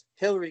United States.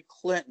 Hillary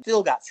Clinton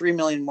still got 3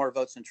 million more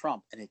votes than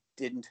Trump, and it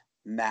didn't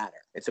matter.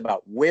 It's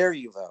about where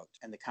you vote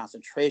and the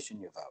concentration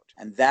you vote.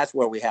 And that's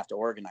where we have to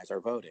organize our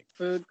voting.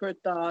 Food for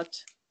thought.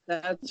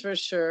 That's for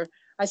sure.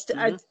 I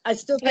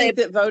still think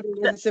that voting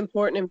is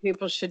important and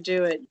people should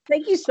do it.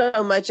 Thank you so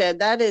much, Ed.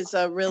 That is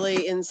a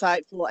really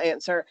insightful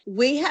answer.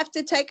 We have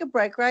to take a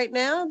break right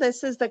now.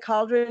 This is the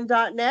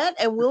Cauldron.net,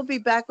 and we'll be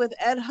back with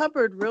Ed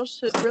Hubbard real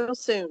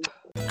soon.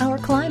 Our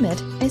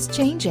climate is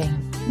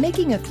changing.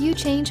 Making a few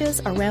changes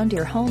around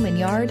your home and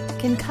yard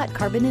can cut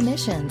carbon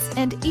emissions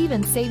and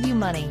even save you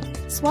money.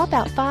 Swap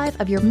out 5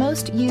 of your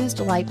most used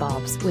light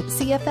bulbs with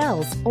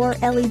CFLs or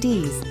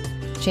LEDs.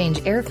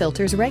 Change air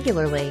filters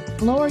regularly,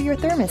 lower your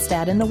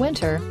thermostat in the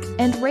winter,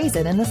 and raise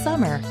it in the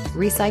summer.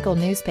 Recycle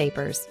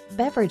newspapers,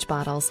 beverage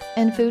bottles,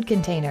 and food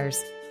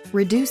containers.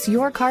 Reduce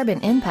your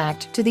carbon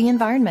impact to the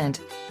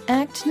environment.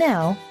 Act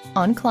now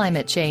on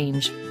climate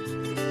change.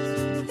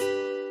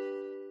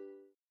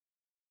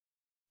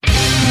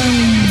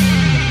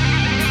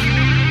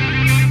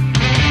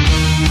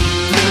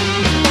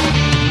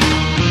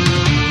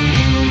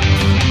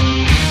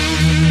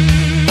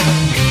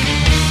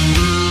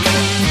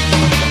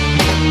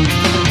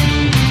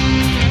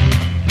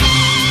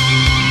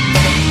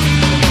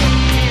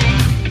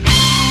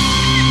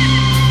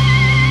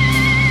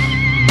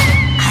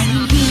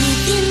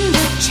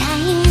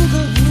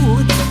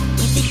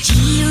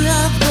 Cheer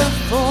of the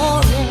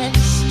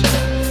forest.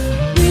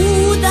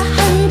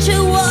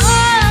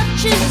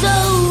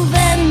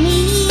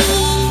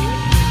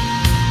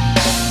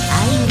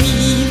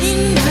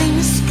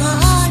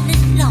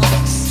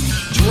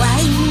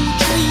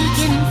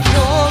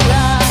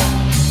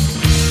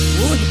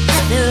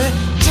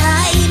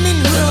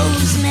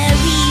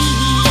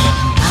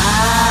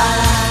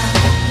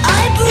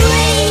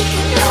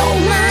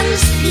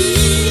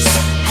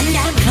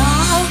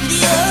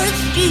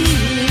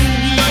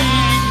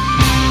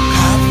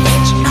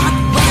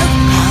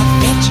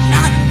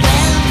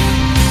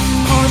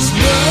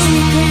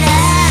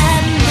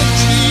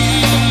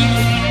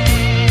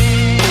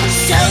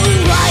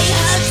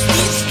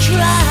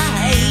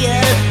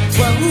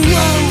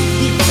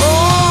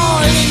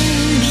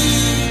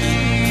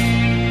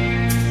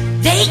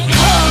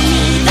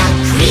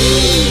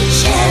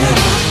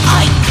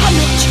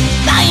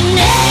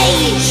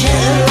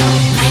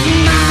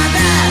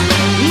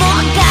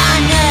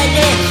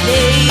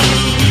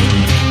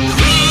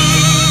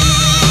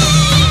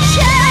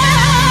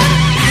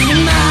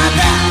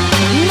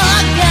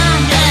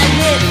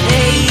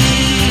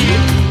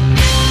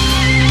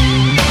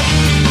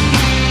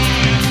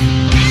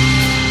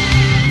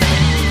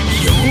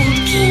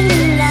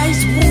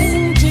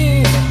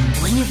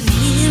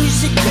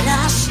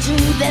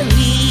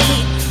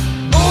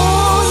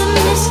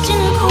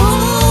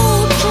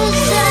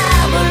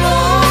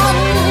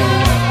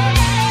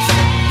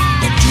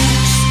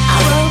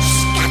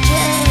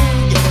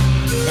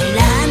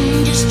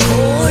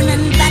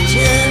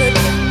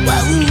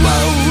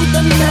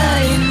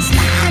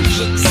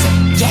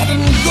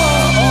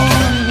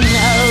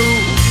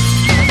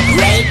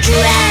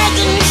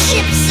 dragon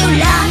ships are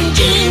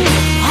landing,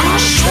 on our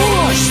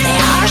shores they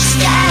are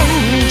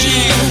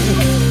standing.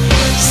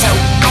 So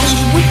I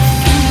would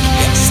think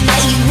that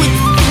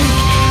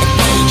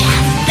they'd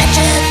have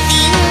better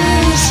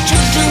things to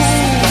do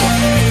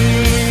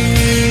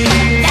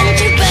than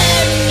to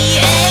burn me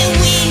a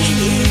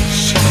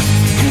witch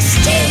and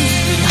stay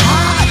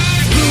hard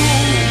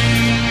through.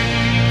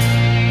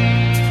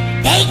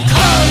 They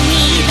call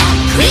me the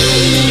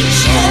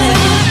creature,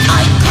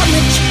 I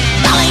comet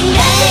by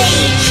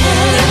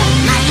nature,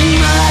 my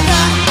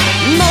mother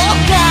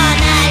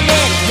Morgana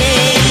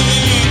living.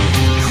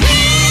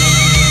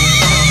 Creature,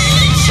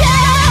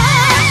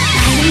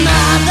 my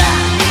mother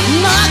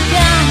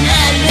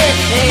Morgana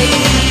living.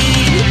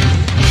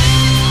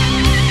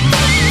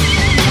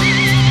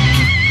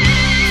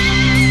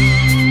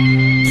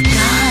 The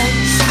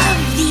gods of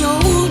the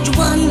old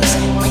ones,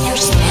 with their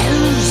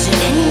spells and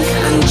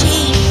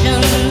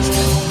incantations,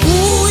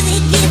 ooh,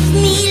 they give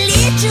me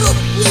little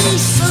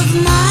peace of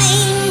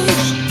mind.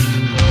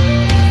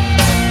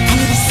 And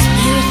the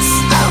spirits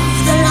of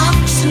the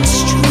locks and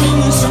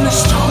strings and the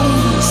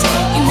stones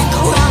in the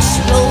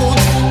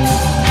crossroads,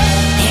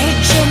 their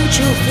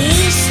gentle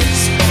faces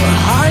were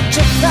hard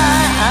to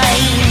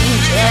find.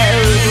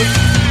 Oh,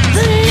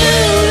 the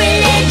new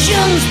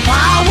religion's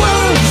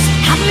powers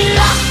have me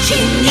locked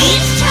in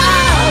these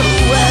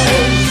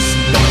towers.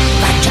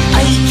 But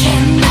I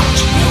cannot,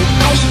 no,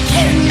 I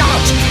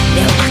cannot.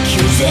 Their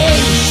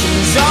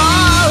accusations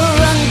are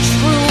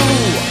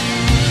untrue.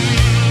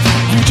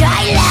 And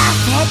I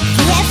laugh at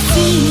their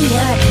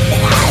fear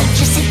that I'll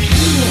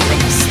disappear in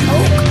the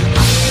smoke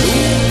of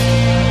doom.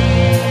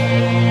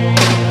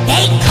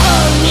 They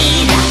call me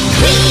the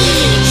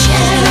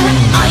creature,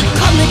 I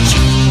comet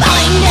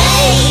by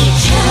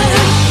nature,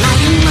 my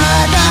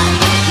mother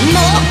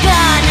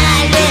Morgana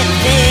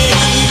living.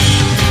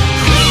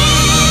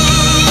 Creature,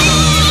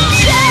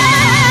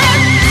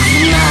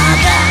 my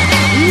mother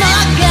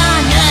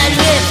Morgana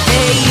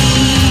living.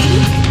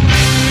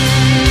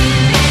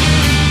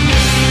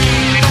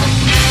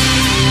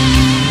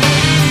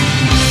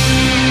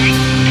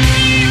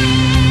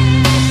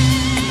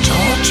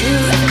 Daughter,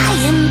 I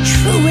am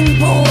true and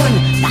born,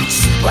 that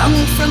sprung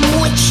from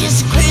witches'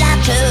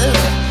 clatter.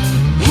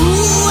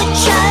 Ooh, a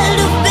child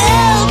of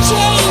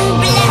Beltane,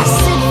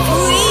 blessed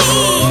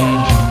free.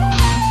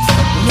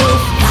 No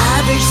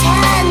father's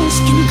hands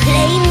can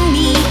claim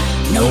me,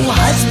 no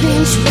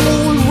husband's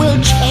rule will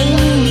chain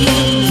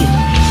me.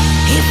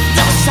 If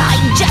thus I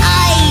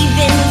die,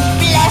 then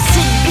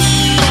blessed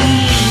be.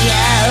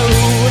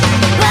 Oh,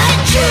 but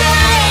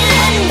trial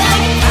and by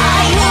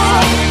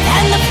fire,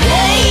 and the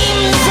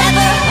flames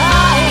ever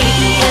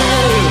higher.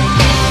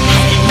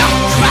 I'll not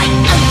cry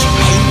out,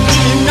 I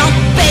will not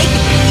beg,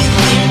 you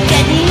will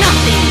get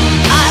nothing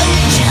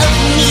out of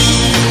me.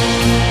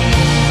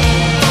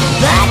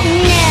 But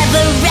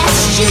never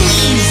rest too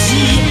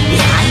easy,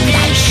 behind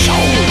thy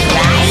shoulder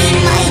I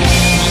might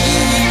be.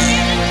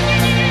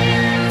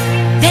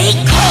 They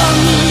call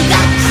me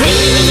the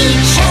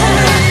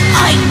creature,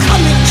 I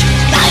comet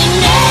by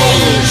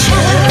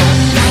nature,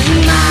 my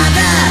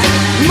mother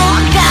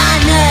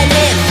Morgana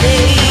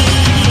living.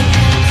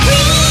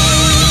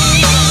 Creature,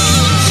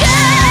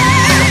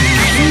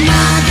 my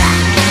mother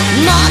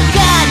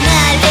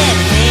Morgana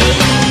living.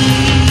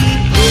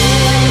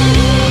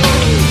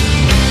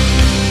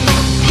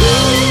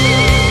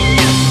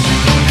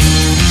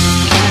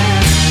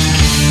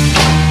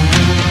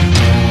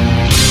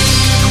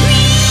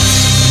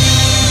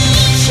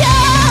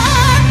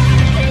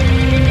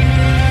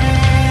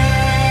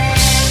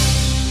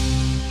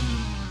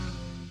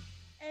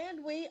 And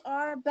we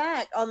are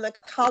back on the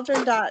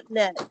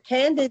Cauldron.net.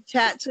 Candid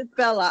Chats with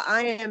Bella.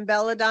 I am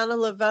Belladonna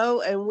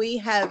Laveau, and we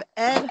have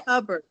Ed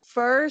Hubbard,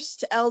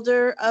 first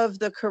elder of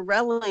the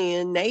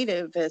Karelian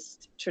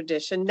nativist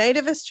tradition.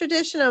 Nativist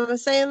tradition, am I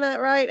saying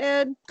that right,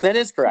 Ed? That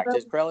is correct.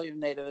 It's Karelian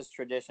nativist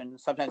tradition.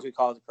 Sometimes we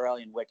call it the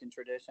Karelian Wiccan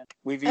tradition.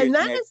 We've used. And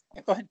that is,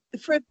 go ahead.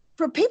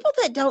 for people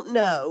that don't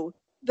know,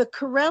 the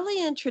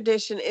Karelian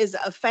tradition is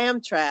a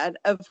famtrad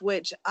of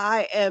which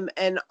I am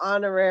an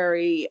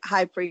honorary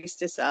high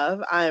priestess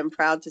of, I am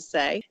proud to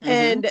say. Mhm.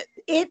 And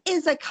it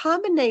is a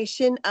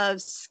combination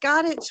of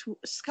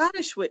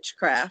Scottish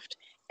witchcraft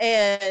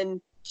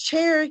and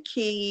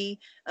Cherokee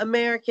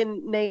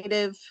American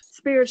Native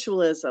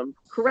spiritualism,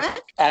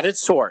 correct? At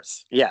its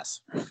source,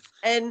 yes.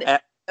 And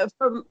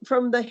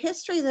from the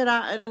history that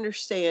I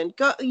understand,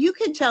 you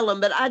can tell them,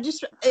 but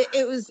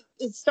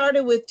it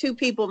started with two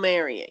people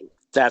marrying.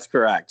 That's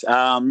correct.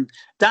 Don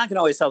can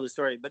always tell the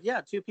story, but yeah,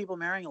 two people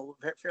marrying a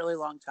fairly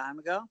long time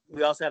ago.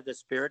 We also have the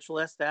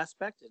spiritualist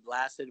aspect. It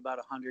lasted about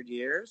 100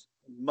 years.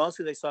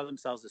 Mostly they saw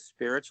themselves as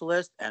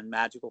spiritualists and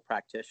magical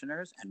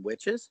practitioners and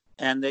witches.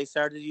 And they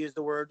started to use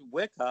the word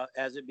Wicca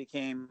as it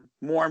became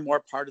more and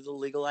more part of the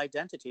legal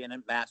identity, and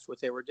it matched what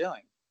they were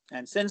doing.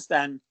 And since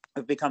then,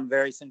 have become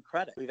very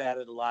syncretic. We've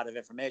added a lot of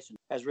information.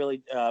 As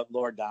really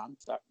Lord Don,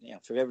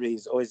 for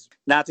everybody's always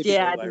not to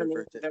Yeah, people I I don't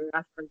refer to. either.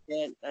 I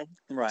forget.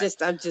 Right.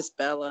 I'm just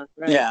Bella.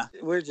 Right. Yeah,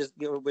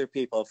 we're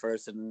people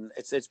first, and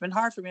it's been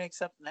hard for me to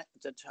accept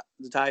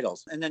the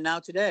titles. And then now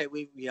today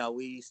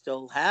we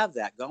still have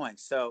that going.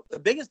 So the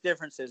biggest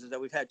difference is that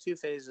we've had two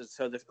phases.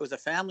 So it was a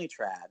family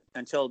trad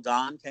until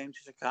Don came to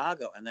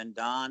Chicago, and then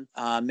Don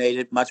made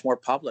it much more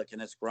public,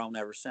 and it's grown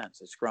ever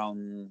since. It's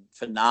grown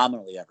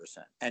phenomenally ever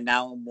since. And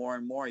now more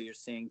and more you're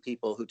seeing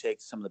people who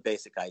take some of the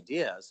basic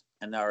ideas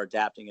and are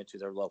adapting it to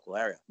their local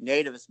area.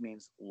 Nativist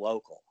means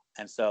local.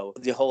 And so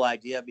the whole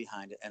idea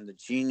behind it and the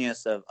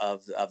genius of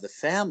the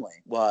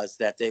family was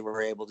that they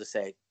were able to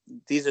say,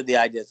 these are the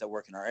ideas that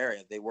work in our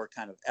area. They work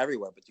kind of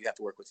everywhere, but you have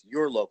to work with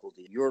your local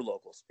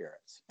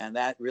spirits. And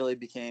that really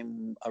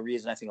became a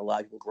reason I think a lot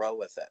of people grow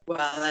with it.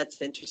 Wow,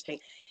 that's interesting.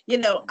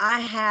 I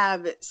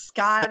have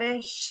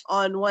Scottish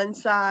on one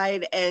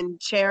side and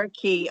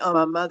Cherokee on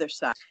my mother's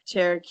side.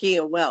 Cherokee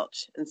and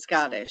Welsh and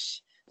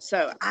Scottish.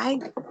 So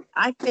I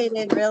fit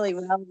in really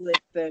well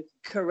with the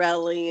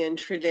Corellian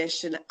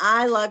tradition.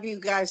 I love you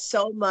guys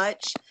so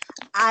much.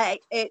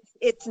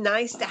 It's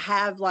nice to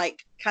have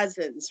like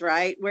cousins,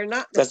 right? We're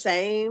not the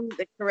same.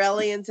 The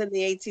Corellians and the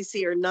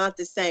ATC are not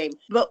the same,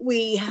 but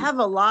we have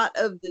a lot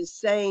of the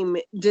same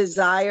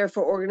desire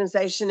for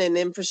organization and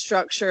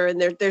infrastructure, and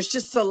there's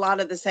just a lot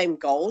of the same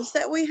goals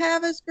that we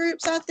have as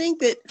groups. I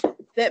think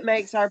that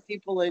makes our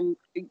people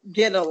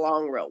get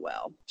along real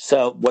well.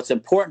 So what's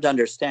important to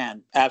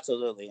understand,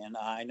 absolutely, and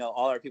I know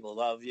all our people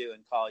love you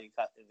and call you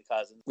the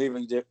cousin, we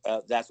even do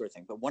that sort of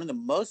thing. But one of the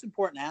most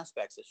important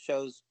aspects that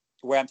shows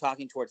where I'm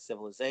talking towards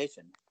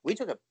civilization, we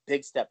took a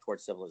big step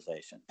towards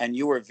civilization, and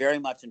you were very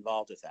much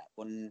involved with that.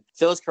 When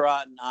Phyllis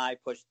Carrot and I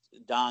pushed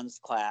Don's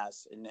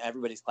class and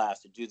everybody's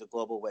class to do the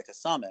Global Wicca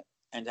Summit,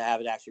 and to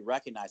have it actually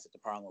recognized at the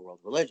Parliament of World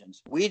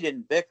Religions, we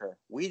didn't bicker.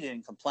 We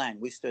didn't complain.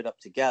 We stood up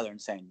together and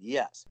saying,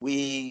 yes,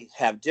 we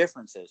have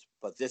differences,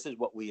 but this is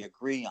what we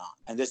agree on.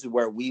 And this is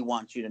where we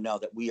want you to know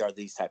that we are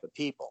these type of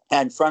people.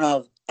 And in front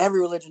of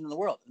every religion in the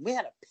world. And we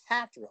had a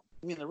packed room.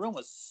 I mean, the room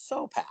was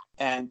so packed.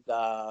 And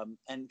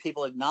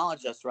people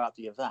acknowledged us throughout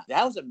the event.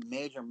 That was a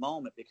major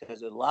moment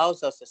because it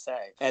allows us to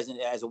say, as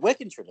a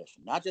Wiccan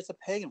tradition, not just a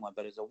pagan one,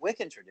 but as a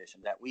Wiccan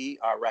tradition, that we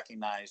are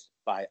recognized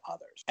by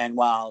others. And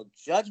while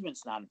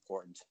judgment's not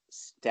important,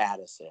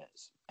 status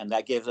is. And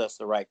that gives us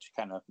the right to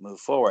kind of move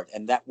forward.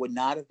 And that would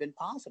not have been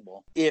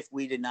possible if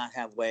we did not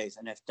have ways.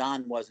 And if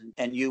Don wasn't,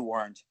 and you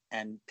weren't,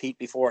 and Pete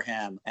before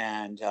him,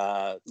 and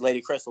Lady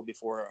Crystal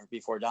before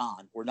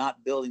Don, we're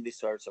not building these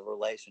sorts of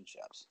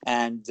relationships.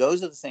 And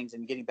those are the things,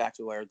 and getting back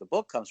to where the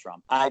book comes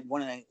from,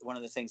 one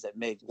of the things that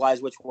made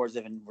Wise Witch Wars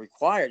even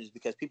required is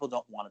because people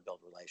don't want to build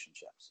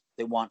relationships.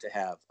 They want to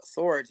have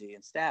authority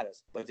and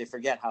status, but they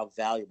forget how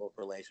valuable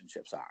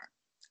relationships are.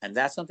 And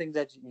that's something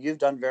that you've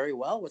done very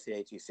well with the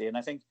ATC. And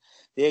I think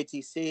the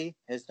ATC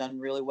has done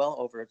really well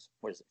over its,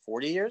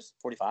 40 years,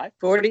 45?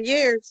 40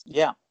 years.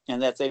 Yeah.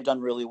 And that they've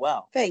done really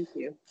well. Thank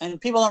you.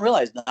 And people don't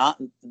realize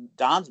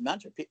Don's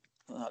mentor,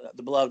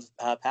 the beloved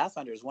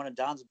Pathfinder, is one of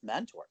Don's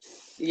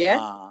mentors.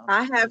 Yeah.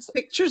 I have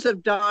pictures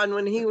of Don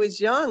when he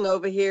was young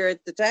over here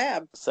at the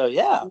tab. So,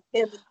 yeah.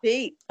 Him and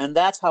Pete. And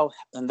that's how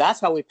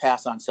we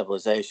pass on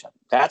civilization.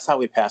 That's how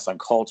we pass on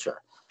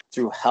culture,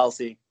 through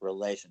healthy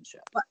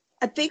relationships.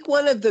 I think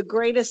one of the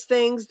greatest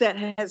things that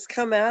has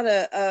come out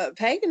of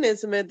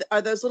paganism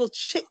are those little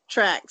chick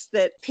tracts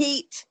that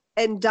Pete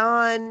and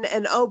Don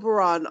and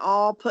Oberon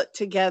all put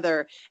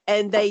together,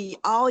 and they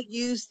all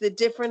use the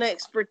different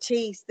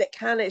expertise that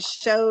kind of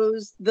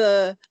shows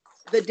the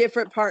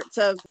different parts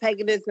of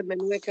paganism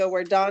and Wicca,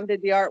 where Don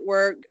did the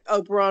artwork,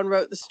 Oberon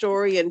wrote the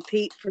story, and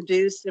Pete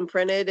produced and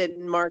printed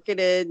and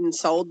marketed and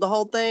sold the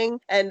whole thing.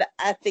 And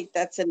I think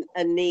that's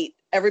a neat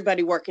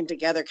everybody working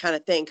together kind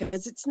of thing,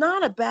 because it's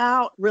not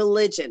about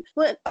religion.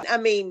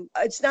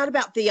 It's not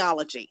about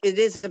theology. It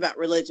is about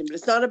religion, but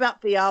it's not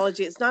about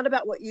theology. It's not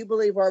about what you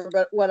believe or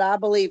what I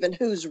believe and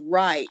who's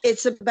right.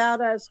 It's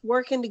about us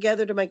working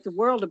together to make the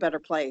world a better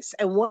place.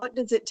 And what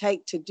does it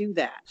take to do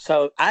that?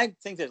 So I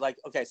think that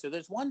so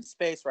there's one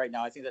space right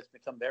now I think that's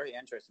become very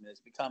interesting. It's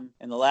become,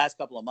 in the last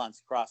couple of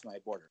months, across my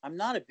border. I'm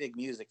not a big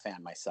music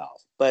fan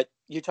myself, but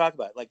you talk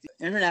about the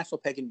International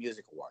Pagan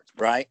Music Awards,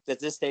 right? That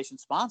this station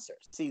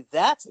sponsors. See,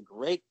 that's a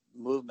great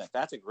movement.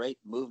 That's a great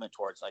movement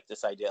towards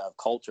this idea of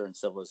culture and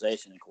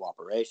civilization and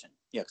cooperation.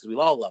 Yeah, because we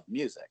all love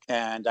music.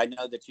 And I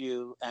know that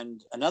you,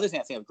 and another thing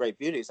I think of great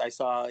beauty is I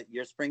saw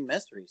your Spring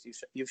Mysteries.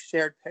 You've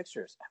shared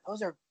pictures.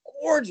 Those are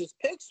gorgeous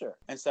pictures.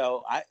 And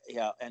so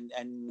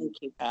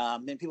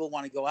and people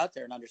want to go out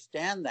there and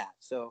understand that.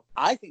 So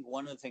I think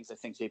one of the things I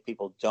think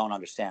people don't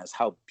understand is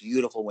how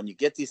beautiful, when you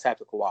get these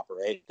types of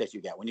cooperation that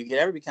you get, when you get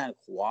everybody kind of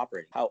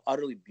cooperating, how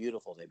utterly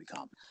beautiful they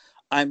become.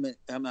 I'm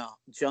a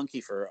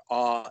junkie for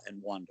awe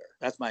and wonder.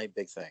 That's my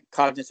big thing.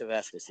 Cognitive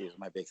ecstasy is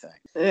my big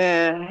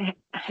thing.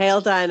 Hail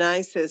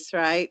Dionysus,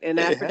 right? And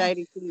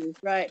Aphrodite too,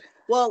 right?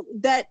 Well,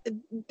 that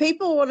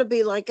people want to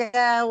be like,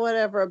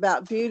 whatever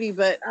about beauty,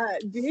 but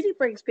beauty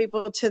brings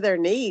people to their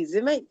knees.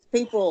 It makes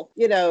people,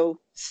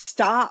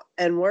 stop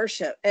and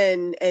worship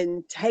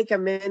and take a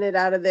minute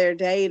out of their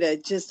day to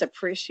just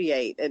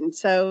appreciate. And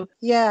so,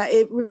 yeah,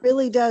 it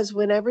really does.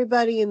 When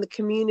everybody in the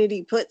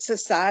community puts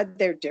aside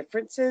their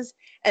differences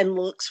and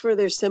looks for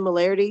their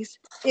similarities,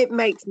 it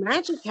makes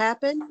magic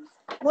happen.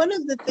 One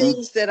of the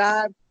things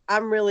that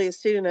I'm really a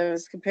student of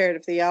is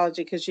comparative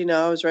theology because,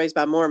 I was raised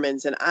by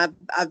Mormons, and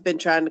I've been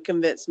trying to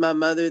convince my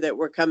mother that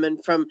we're coming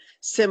from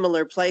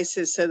similar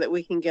places so that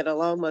we can get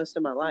along most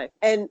of my life.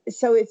 And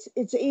so it's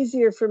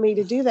easier for me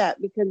to do that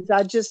because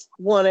I just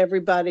want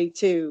everybody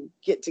to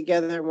get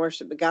together and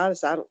worship the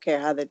goddess. I don't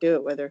care how they do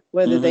it,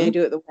 whether they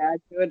do it the way I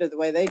do it or the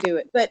way they do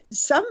it. But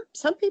some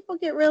people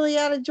get really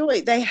out of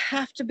joint. They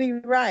have to be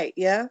right.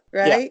 Yeah.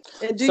 Right.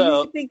 Yeah. And do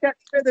you think that's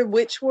where the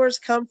witch wars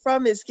come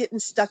from, is getting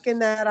stuck in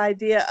that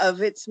idea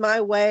of it's my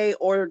way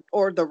or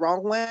the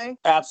wrong way?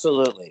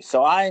 Absolutely.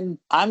 So I'm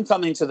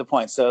coming to the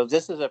point. So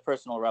this is a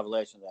personal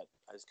revelation that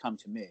has come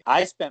to me.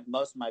 I spent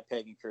most of my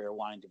pagan career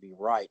wanting to be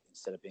right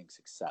instead of being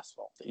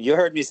successful. You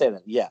heard me say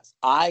that. Yes.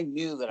 I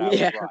knew that I was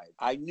right.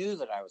 I knew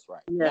that I was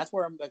right. Yeah. That's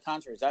where the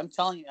contrary is. I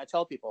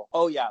tell people,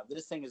 oh yeah,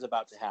 this thing is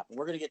about to happen.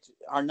 We're going to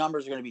our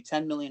numbers are going to be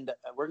 10 million.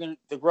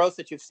 The growth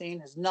that you've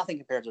seen is nothing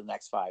compared to the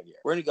next 5 years.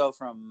 We're going to go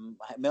from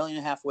 1.5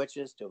 million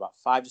witches to about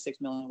 5 to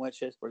 6 million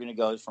witches. We're going to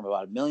go from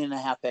about 1.5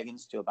 million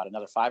pagans to about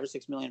another 5 or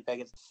 6 million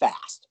pagans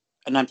fast.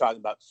 And I'm talking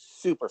about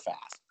super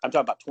fast. I'm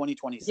talking about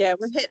 2026. Yeah,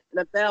 we're hitting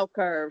a bell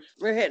curve.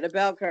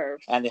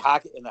 And the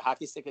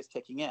hockey stick is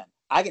kicking in.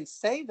 I can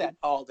say that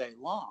all day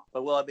long,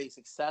 but will I be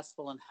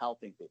successful in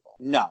helping people?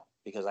 No,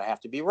 because I have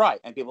to be right.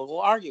 And people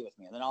will argue with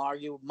me, and then I'll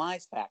argue my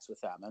facts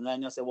with them. And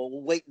then they'll say, well,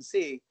 we'll wait and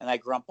see. And I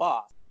grump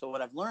off. So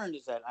what I've learned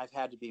is that I've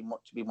had to be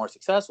more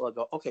successful. I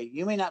go, okay,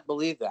 you may not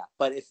believe that,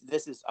 but if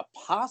this is a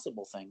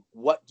possible thing,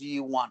 what do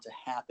you want to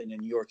happen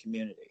in your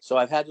community? So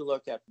I've had to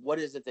look at what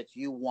is it that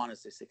you want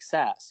as a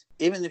success.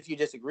 Even if you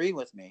disagree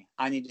with me,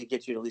 I need to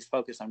get you to at least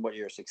focus on what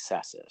your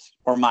success is,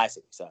 or my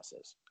success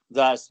is.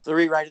 Thus, the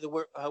rewrite of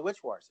the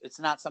Witch Wars. It's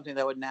not something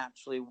that I would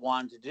naturally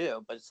want to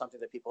do, but it's something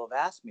that people have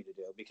asked me to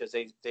do because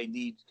they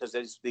need,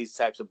 because these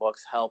types of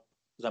books help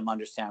them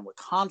understand what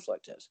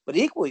conflict is. But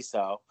equally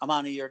so, I'm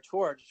on a year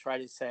tour to try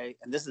to say,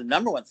 and this is the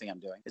number one thing I'm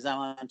doing, is I'm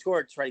on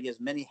tour to try to get as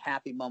many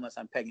happy moments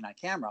on pegging on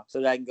camera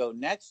so that I can go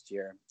next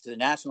year to the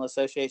National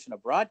Association of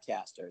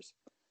Broadcasters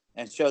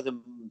and show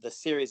them the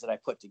series that I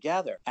put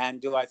together. And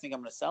do I think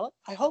I'm going to sell it?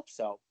 I hope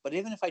so. But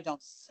even if I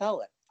don't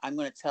sell it, I'm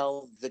going to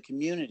tell the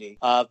community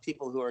of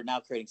people who are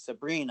now creating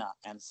Sabrina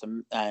and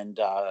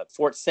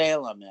Fort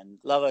Salem and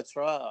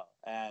Lavatreux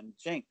and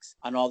Jinx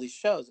on all these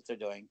shows that they're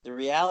doing. The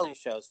reality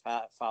shows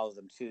follow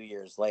them 2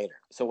 years later.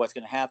 So what's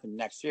going to happen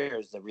next year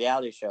is the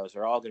reality shows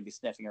are all going to be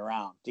sniffing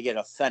around to get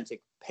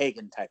authentic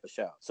pagan type of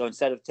show. So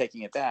instead of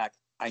taking it back,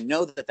 I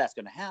know that that's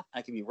going to happen.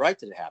 I can be right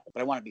that it happened,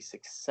 but I want to be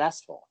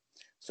successful.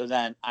 So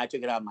then I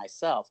took it on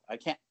myself.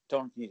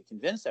 Don't need to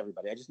convince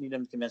everybody. I just need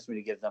them to convince me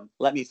to give them,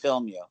 let me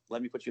film you.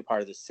 Let me put you part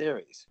of the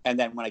series. And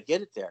then when I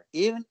get it there,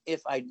 even if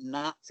I'm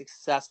not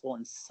successful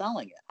in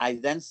selling it, I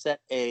then set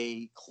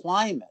a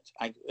climate.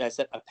 I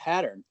set a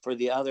pattern for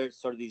the other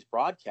sort of these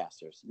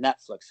broadcasters,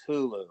 Netflix,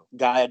 Hulu,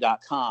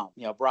 Gaia.com,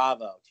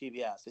 Bravo,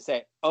 TBS, to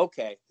say,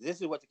 okay,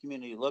 this is what the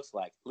community looks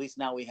like. At least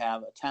now we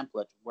have a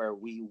template where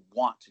we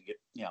want to get,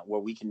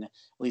 where we can at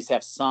least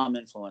have some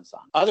influence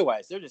on.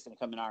 Otherwise, they're just going to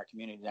come in our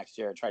community next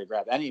year and try to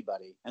grab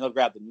anybody, and they'll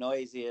grab the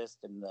noisiest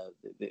and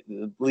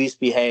the least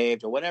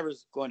behaved or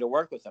whatever's going to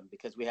work with them,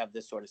 because we have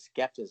this sort of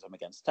skepticism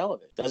against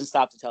television. It doesn't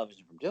stop the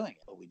television from doing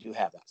it, but we do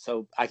have that.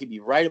 So I can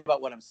be right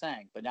about what I'm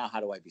saying, but now how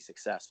do I be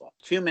successful?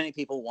 Too many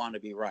people want to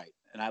be right.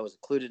 And I was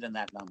included in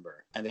that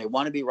number. And they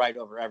want to be right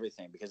over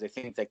everything because they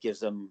think that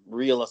gives them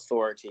real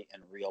authority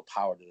and real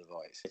power to the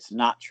voice. It's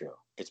not true.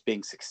 It's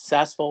being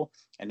successful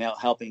and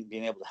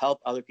being able to help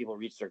other people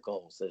reach their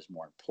goals that is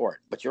more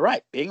important. But you're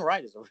right. Being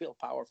right is a real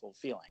powerful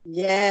feeling.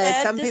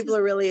 Yeah, some people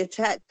are really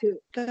attached to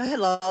it. Go ahead,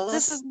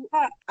 Lola.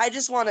 I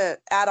just want to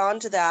add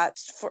on to that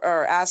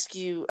or ask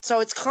you.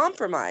 So it's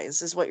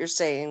compromise is what you're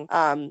saying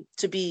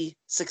to be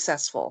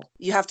successful.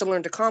 You have to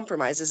learn to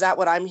compromise. Is that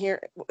what I'm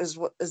hearing? Is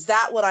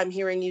that what I'm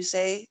hearing you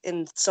say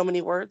in so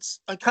many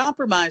words? A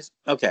compromise.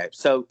 Okay.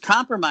 So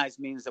compromise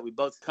means that we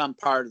both come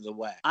part of the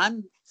way.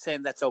 I'm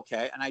saying that's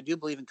okay. And I do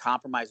believe in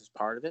compromise as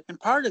part of it. And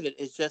part of it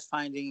is just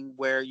finding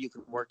where you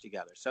can work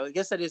together. So I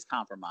guess that is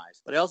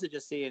compromise. But I also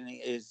just see it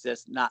is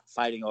just not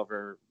fighting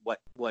over what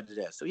it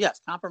is. So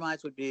yes,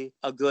 compromise would be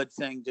a good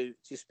thing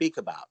to speak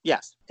about.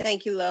 Yes.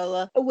 Thank you,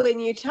 Lola. When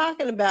you're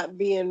talking about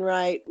being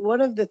right,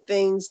 one of the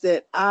things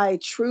that I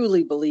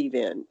truly believe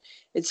in,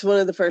 it's one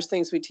of the first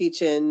things we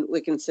teach in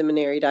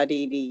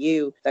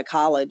wiccanseminary.edu, the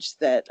college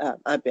that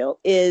I built,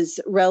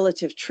 is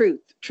relative truth.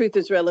 Truth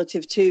is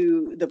relative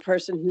to the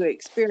person who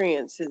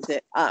experiences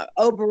it.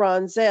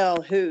 Oberon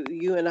Zell, who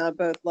you and I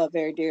both love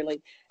very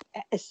dearly,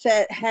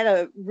 had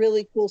a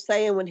really cool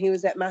saying when he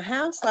was at my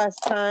house last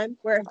time,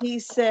 where he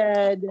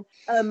said,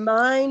 a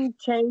mind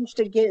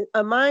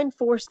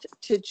forced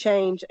to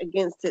change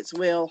against its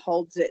will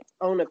holds its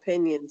own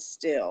opinion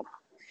still.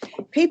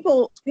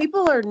 People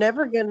are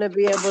never going to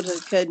be able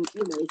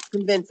to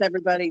convince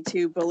everybody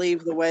to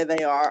believe the way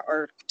they are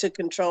or to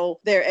control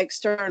their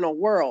external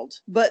world,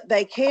 but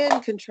they can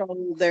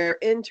control their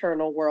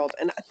internal world.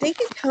 And I think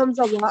it comes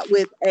a lot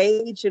with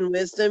age and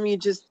wisdom. You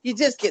just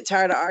get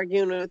tired of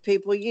arguing with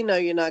people.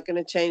 You're not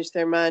going to change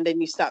their mind,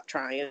 and you stop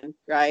trying,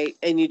 right?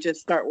 And you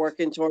just start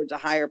working towards a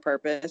higher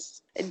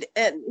purpose. And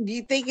do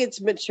you think it's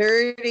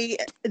maturity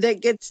that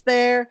gets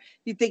there?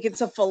 You think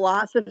it's a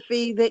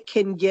philosophy that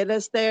can get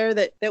us there,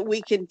 that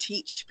we can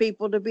teach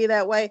people to be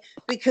that way?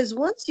 Because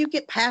once you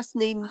get past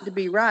needing to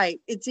be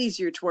right, it's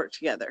easier to work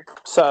together.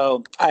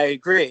 So I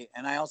agree.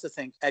 And I also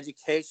think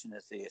education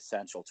is the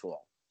essential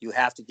tool. You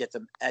have to get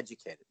them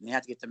educated. And you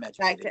have to get them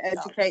educated. Back to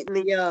educating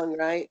the young,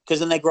 right? Because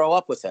then they grow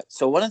up with it.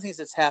 So one of the things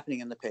that's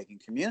happening in the pagan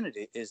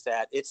community is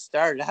that it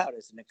started out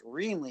as an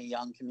extremely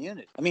young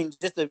community. I mean,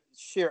 just the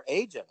sheer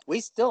age of it. We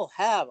still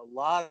have a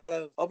lot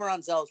of,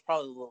 Oberon Zell is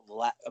probably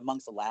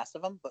amongst the last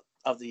of them, but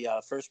of the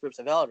first groups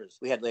of elders.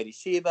 We had Lady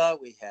Sheba,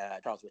 we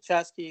had Charles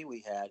Wachowski,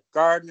 we had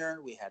Gardner,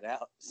 we had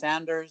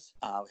Sanders,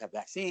 we have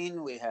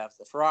Vaccine, we have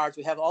the Farrars,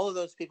 we have all of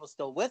those people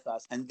still with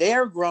us, and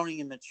they're growing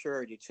in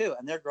maturity too,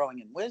 and they're growing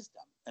in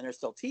wisdom, and they're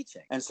still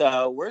teaching. And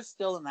so we're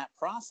still in that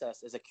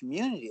process as a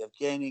community of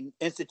gaining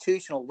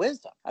institutional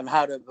wisdom on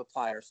how to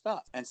apply our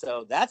stuff. And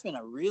so that's been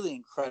a really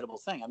incredible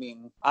thing. I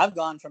mean, I've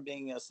gone from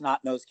being a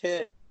snot-nosed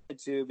kid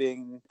to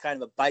being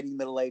kind of a biting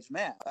middle-aged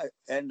man.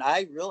 And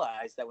I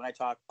realized that when I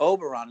talk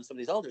Oberon and some of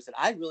these elders, that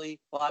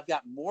I've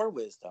got more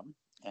wisdom,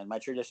 and my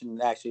tradition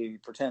actually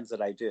pretends that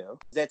I do,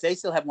 that they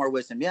still have more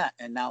wisdom yet.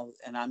 And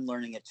I'm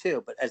learning it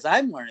too. But as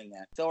I'm learning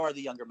it, so are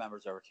the younger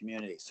members of our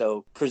community.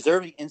 So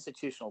preserving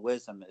institutional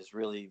wisdom is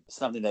really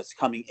something that's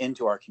coming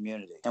into our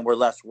community. And we're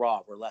less raw,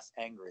 we're less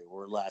angry,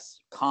 we're less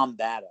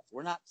combative.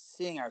 We're not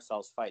seeing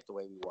ourselves fight the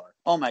way we were.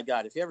 Oh my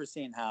God, if you ever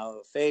seen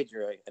how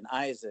Phaedra and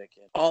Isaac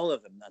and all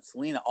of them, and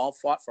Selena, all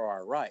fought for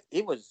our right,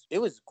 it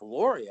was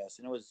glorious,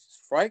 and it was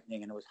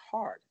frightening, and it was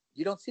hard.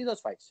 You don't see those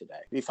fights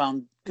today. You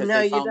don't.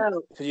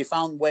 Because you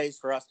found ways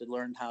for us to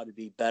learn how to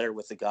be better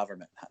with the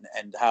government,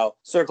 and how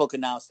Circle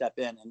can now step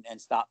in and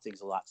stop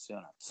things a lot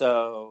sooner.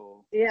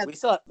 So yeah,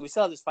 we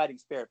saw this fighting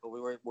spirit, but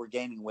we're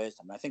gaining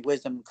wisdom. I think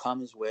wisdom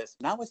comes with,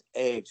 not with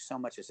age so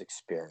much as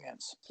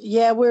experience.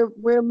 Yeah,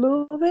 we're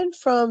moving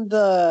from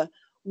the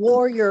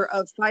warrior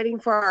of fighting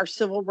for our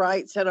civil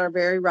rights and our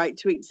very right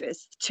to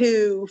exist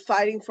to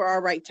fighting for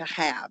our right to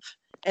have.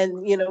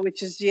 And,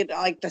 which is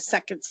like the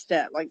second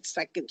step, like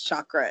second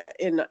chakra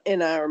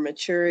in our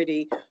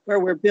maturity, where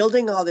we're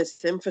building all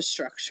this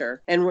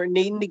infrastructure, and we're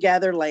needing to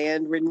gather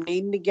land, we're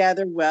needing to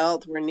gather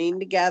wealth, we're needing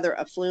to gather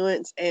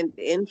affluence and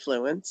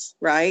influence,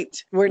 right?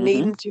 We're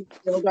needing to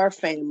build our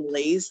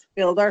families,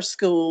 build our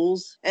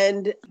schools,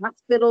 and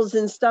hospitals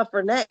and stuff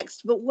are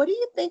next. But what do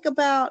you think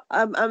about,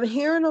 I'm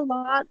hearing a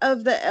lot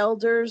of the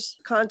elders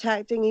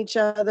contacting each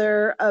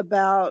other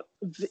about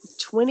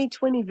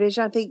 2020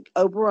 vision. I think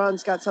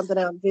Oberon's got something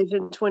out,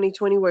 Vision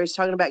 2020, where he's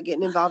talking about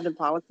getting involved in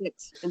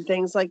politics and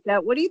things like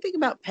that. What do you think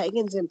about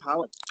pagans in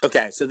politics?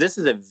 Okay, so this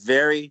is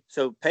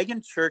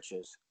pagan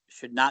churches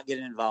should not get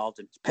involved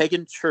in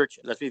pagan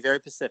churches. Let's be very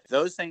specific.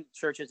 Those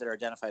churches that are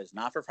identified as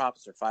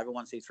not-for-profits or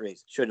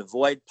 501c3s should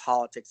avoid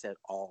politics at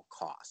all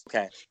costs.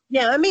 Okay.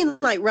 Yeah, I mean,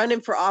 like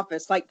running for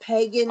office, like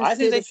pagan. I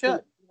think they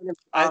should.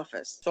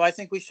 Office. So I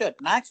think we should.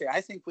 And actually,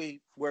 I think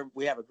we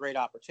have a great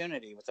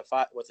opportunity with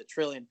the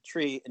Trillion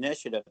Tree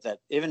Initiative that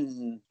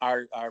even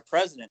our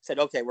president said,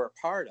 okay, we're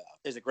a part of,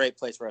 is a great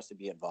place for us to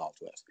be involved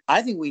with.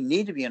 I think we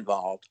need to be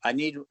involved.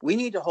 We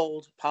need to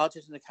hold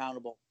politicians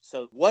accountable.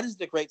 So what is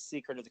the great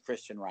secret of the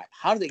Christian right?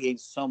 How do they gain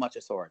so much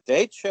authority?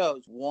 They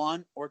chose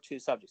one or two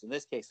subjects, in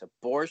this case,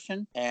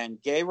 abortion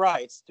and gay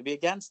rights, to be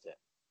against it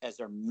as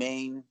their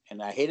main,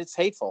 and I hate it's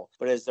hateful,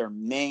 but as their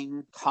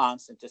main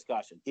constant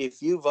discussion.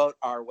 If you vote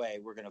our way,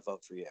 we're going to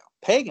vote for you.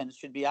 Pagans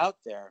should be out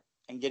there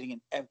and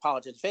getting in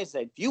politics' face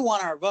and say, if you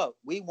want our vote,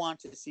 we want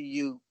to see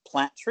you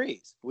plant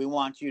trees. We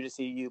want you to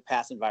see you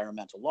pass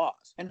environmental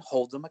laws and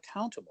hold them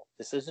accountable.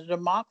 This is a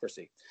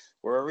democracy.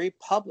 We're a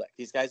republic.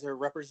 These guys are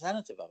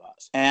representative of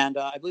us. And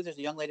I believe there's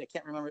a young lady, I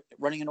can't remember,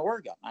 running in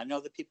Oregon. I know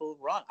that people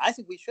run. I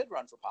think we should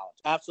run for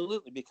politics.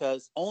 Absolutely.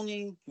 Because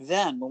only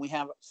then, when we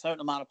have a certain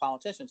amount of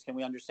politicians, can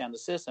we understand the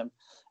system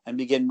and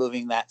begin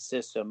moving that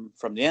system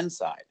from the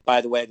inside.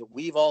 By the way, that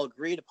we've all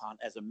agreed upon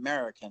as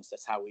Americans,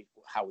 that's how we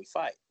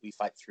fight. We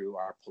fight through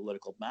our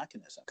political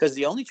mechanism. Because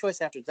the only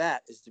choice after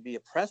that is to be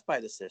oppressed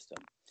by the system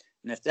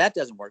And if that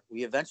doesn't work,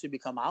 we eventually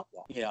become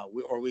outlaw,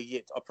 or we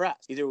get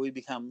oppressed. Either we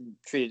become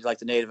treated like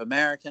the Native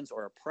Americans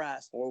or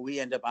oppressed, or we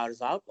end up out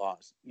as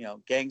outlaws.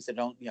 Gangs that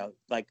don't,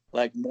 like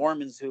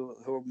Mormons who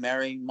are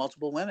marrying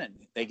multiple women,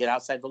 they get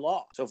outside the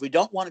law. So if we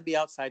don't want to be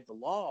outside the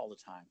law all the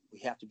time, we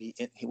have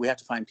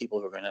to find people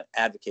who are going to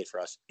advocate for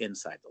us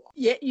inside the law.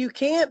 Yeah, you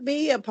can't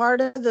be a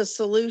part of the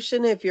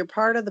solution if you're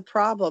part of the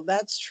problem.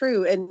 That's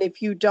true. And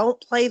if you don't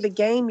play the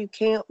game, you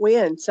can't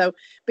win. So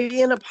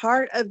being a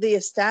part of the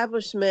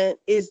establishment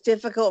is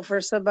difficult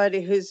for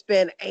somebody who's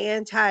been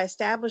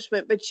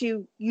anti-establishment, but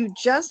you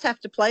just have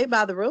to play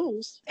by the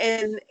rules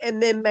and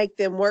then make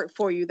them work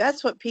for you.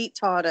 That's what Pete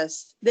taught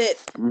us, that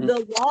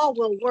the law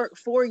will work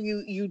for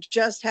you. You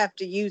just have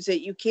to use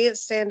it. You can't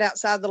stand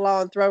outside the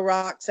law and throw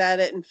rocks at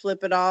it and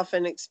flip it off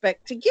and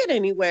expect to get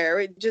anywhere.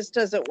 It just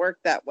doesn't work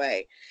that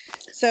way.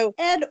 So,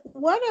 Ed,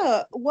 what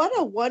a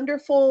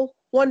wonderful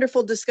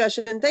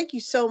discussion. Thank you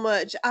so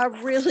much. I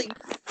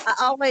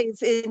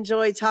always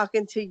enjoy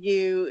talking to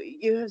you.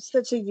 You have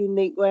such a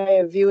unique way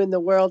of viewing the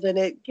world, and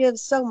it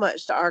gives so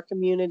much to our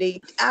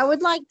community.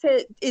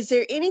 Is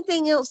there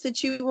anything else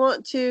that you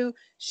want to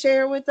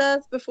share with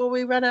us before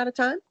we run out of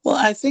time? Well,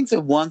 I think the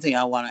one thing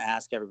I want to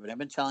ask everybody, I've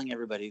been telling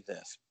everybody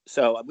this.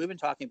 So we've been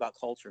talking about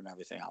culture and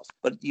everything else,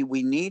 but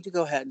we need to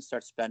go ahead and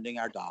start spending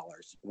our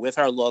dollars with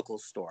our local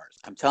stores.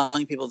 I'm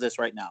telling people this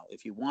right now.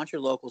 If you want your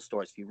local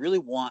stores, if you really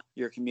want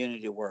your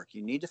community to work,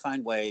 you need to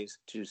find ways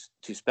to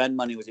spend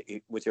money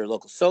with your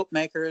local soap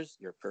makers,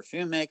 your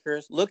perfume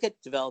makers. Look at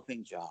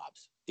developing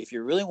jobs. If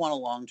you really want a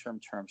long-term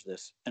term to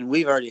this, and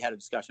we've already had a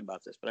discussion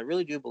about this, but I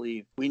really do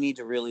believe we need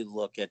to really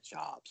look at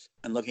jobs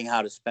and looking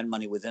how to spend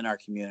money within our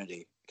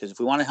community. Because if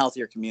we want a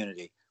healthier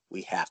community,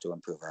 we have to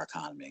improve our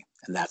economy.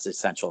 And that's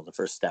essential. The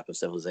first step of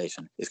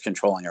civilization is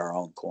controlling our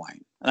own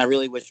coin. And I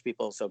really wish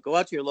people, so go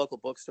out to your local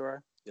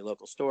bookstore, your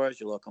local stores,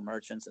 your local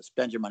merchants, and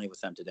spend your money with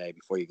them today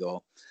before you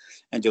go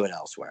and do it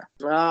elsewhere.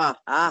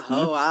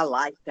 I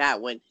like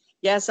that one.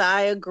 Yes,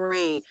 I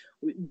agree.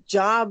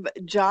 Job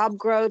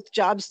growth,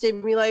 job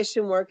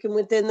stimulation, working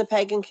within the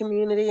pagan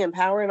community,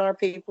 empowering our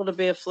people to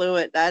be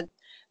affluent. That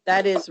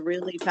is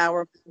really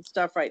powerful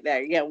stuff right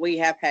there. Yeah, we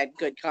have had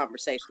good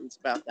conversations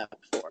about that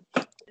before.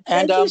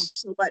 Thank you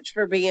so much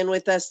for being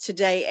with us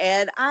today,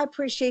 Ed. I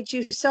appreciate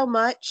you so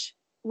much.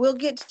 We'll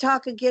get to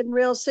talk again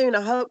real soon.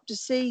 I hope to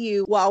see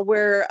you while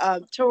we're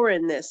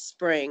touring this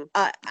spring.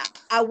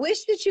 I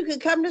wish that you could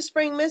come to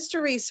Spring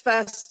Mysteries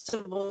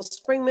Festival,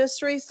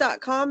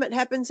 springmysteries.com. It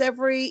happens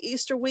every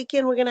Easter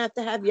weekend. We're going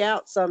to have you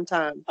out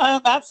sometime.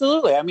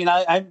 Absolutely. I mean,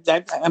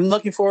 I'm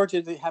looking forward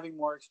to having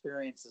more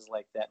experiences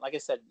like that. Like I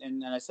said,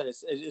 and I said,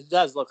 it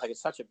does look like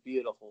it's such a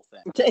beautiful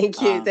thing.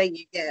 Thank you.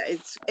 Yeah,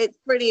 it's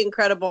pretty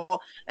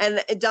incredible.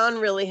 And Don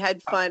really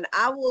had fun.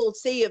 I will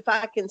see if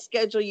I can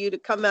schedule you to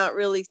come out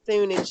really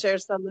soon and share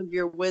some of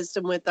your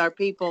wisdom with our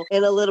people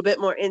in a little bit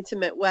more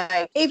intimate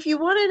way. If you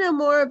want to know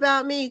more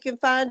about me, you can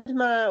find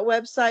my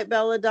website,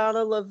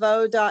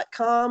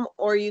 belladonnalaveau.com,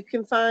 or you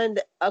can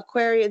find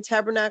Aquarian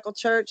Tabernacle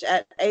Church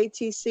at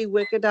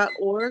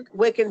atcwicca.org.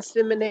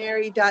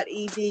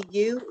 wiccanseminary.edu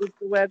is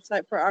the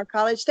website for our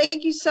college.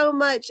 Thank you so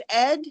much,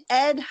 Ed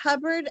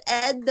Hubbard,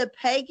 Ed the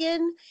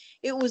Pagan.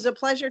 It was a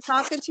pleasure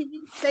talking to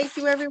you. Thank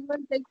you,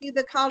 everyone. Thank you,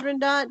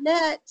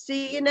 thecauldron.net.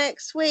 See you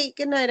next week.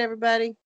 Good night, everybody.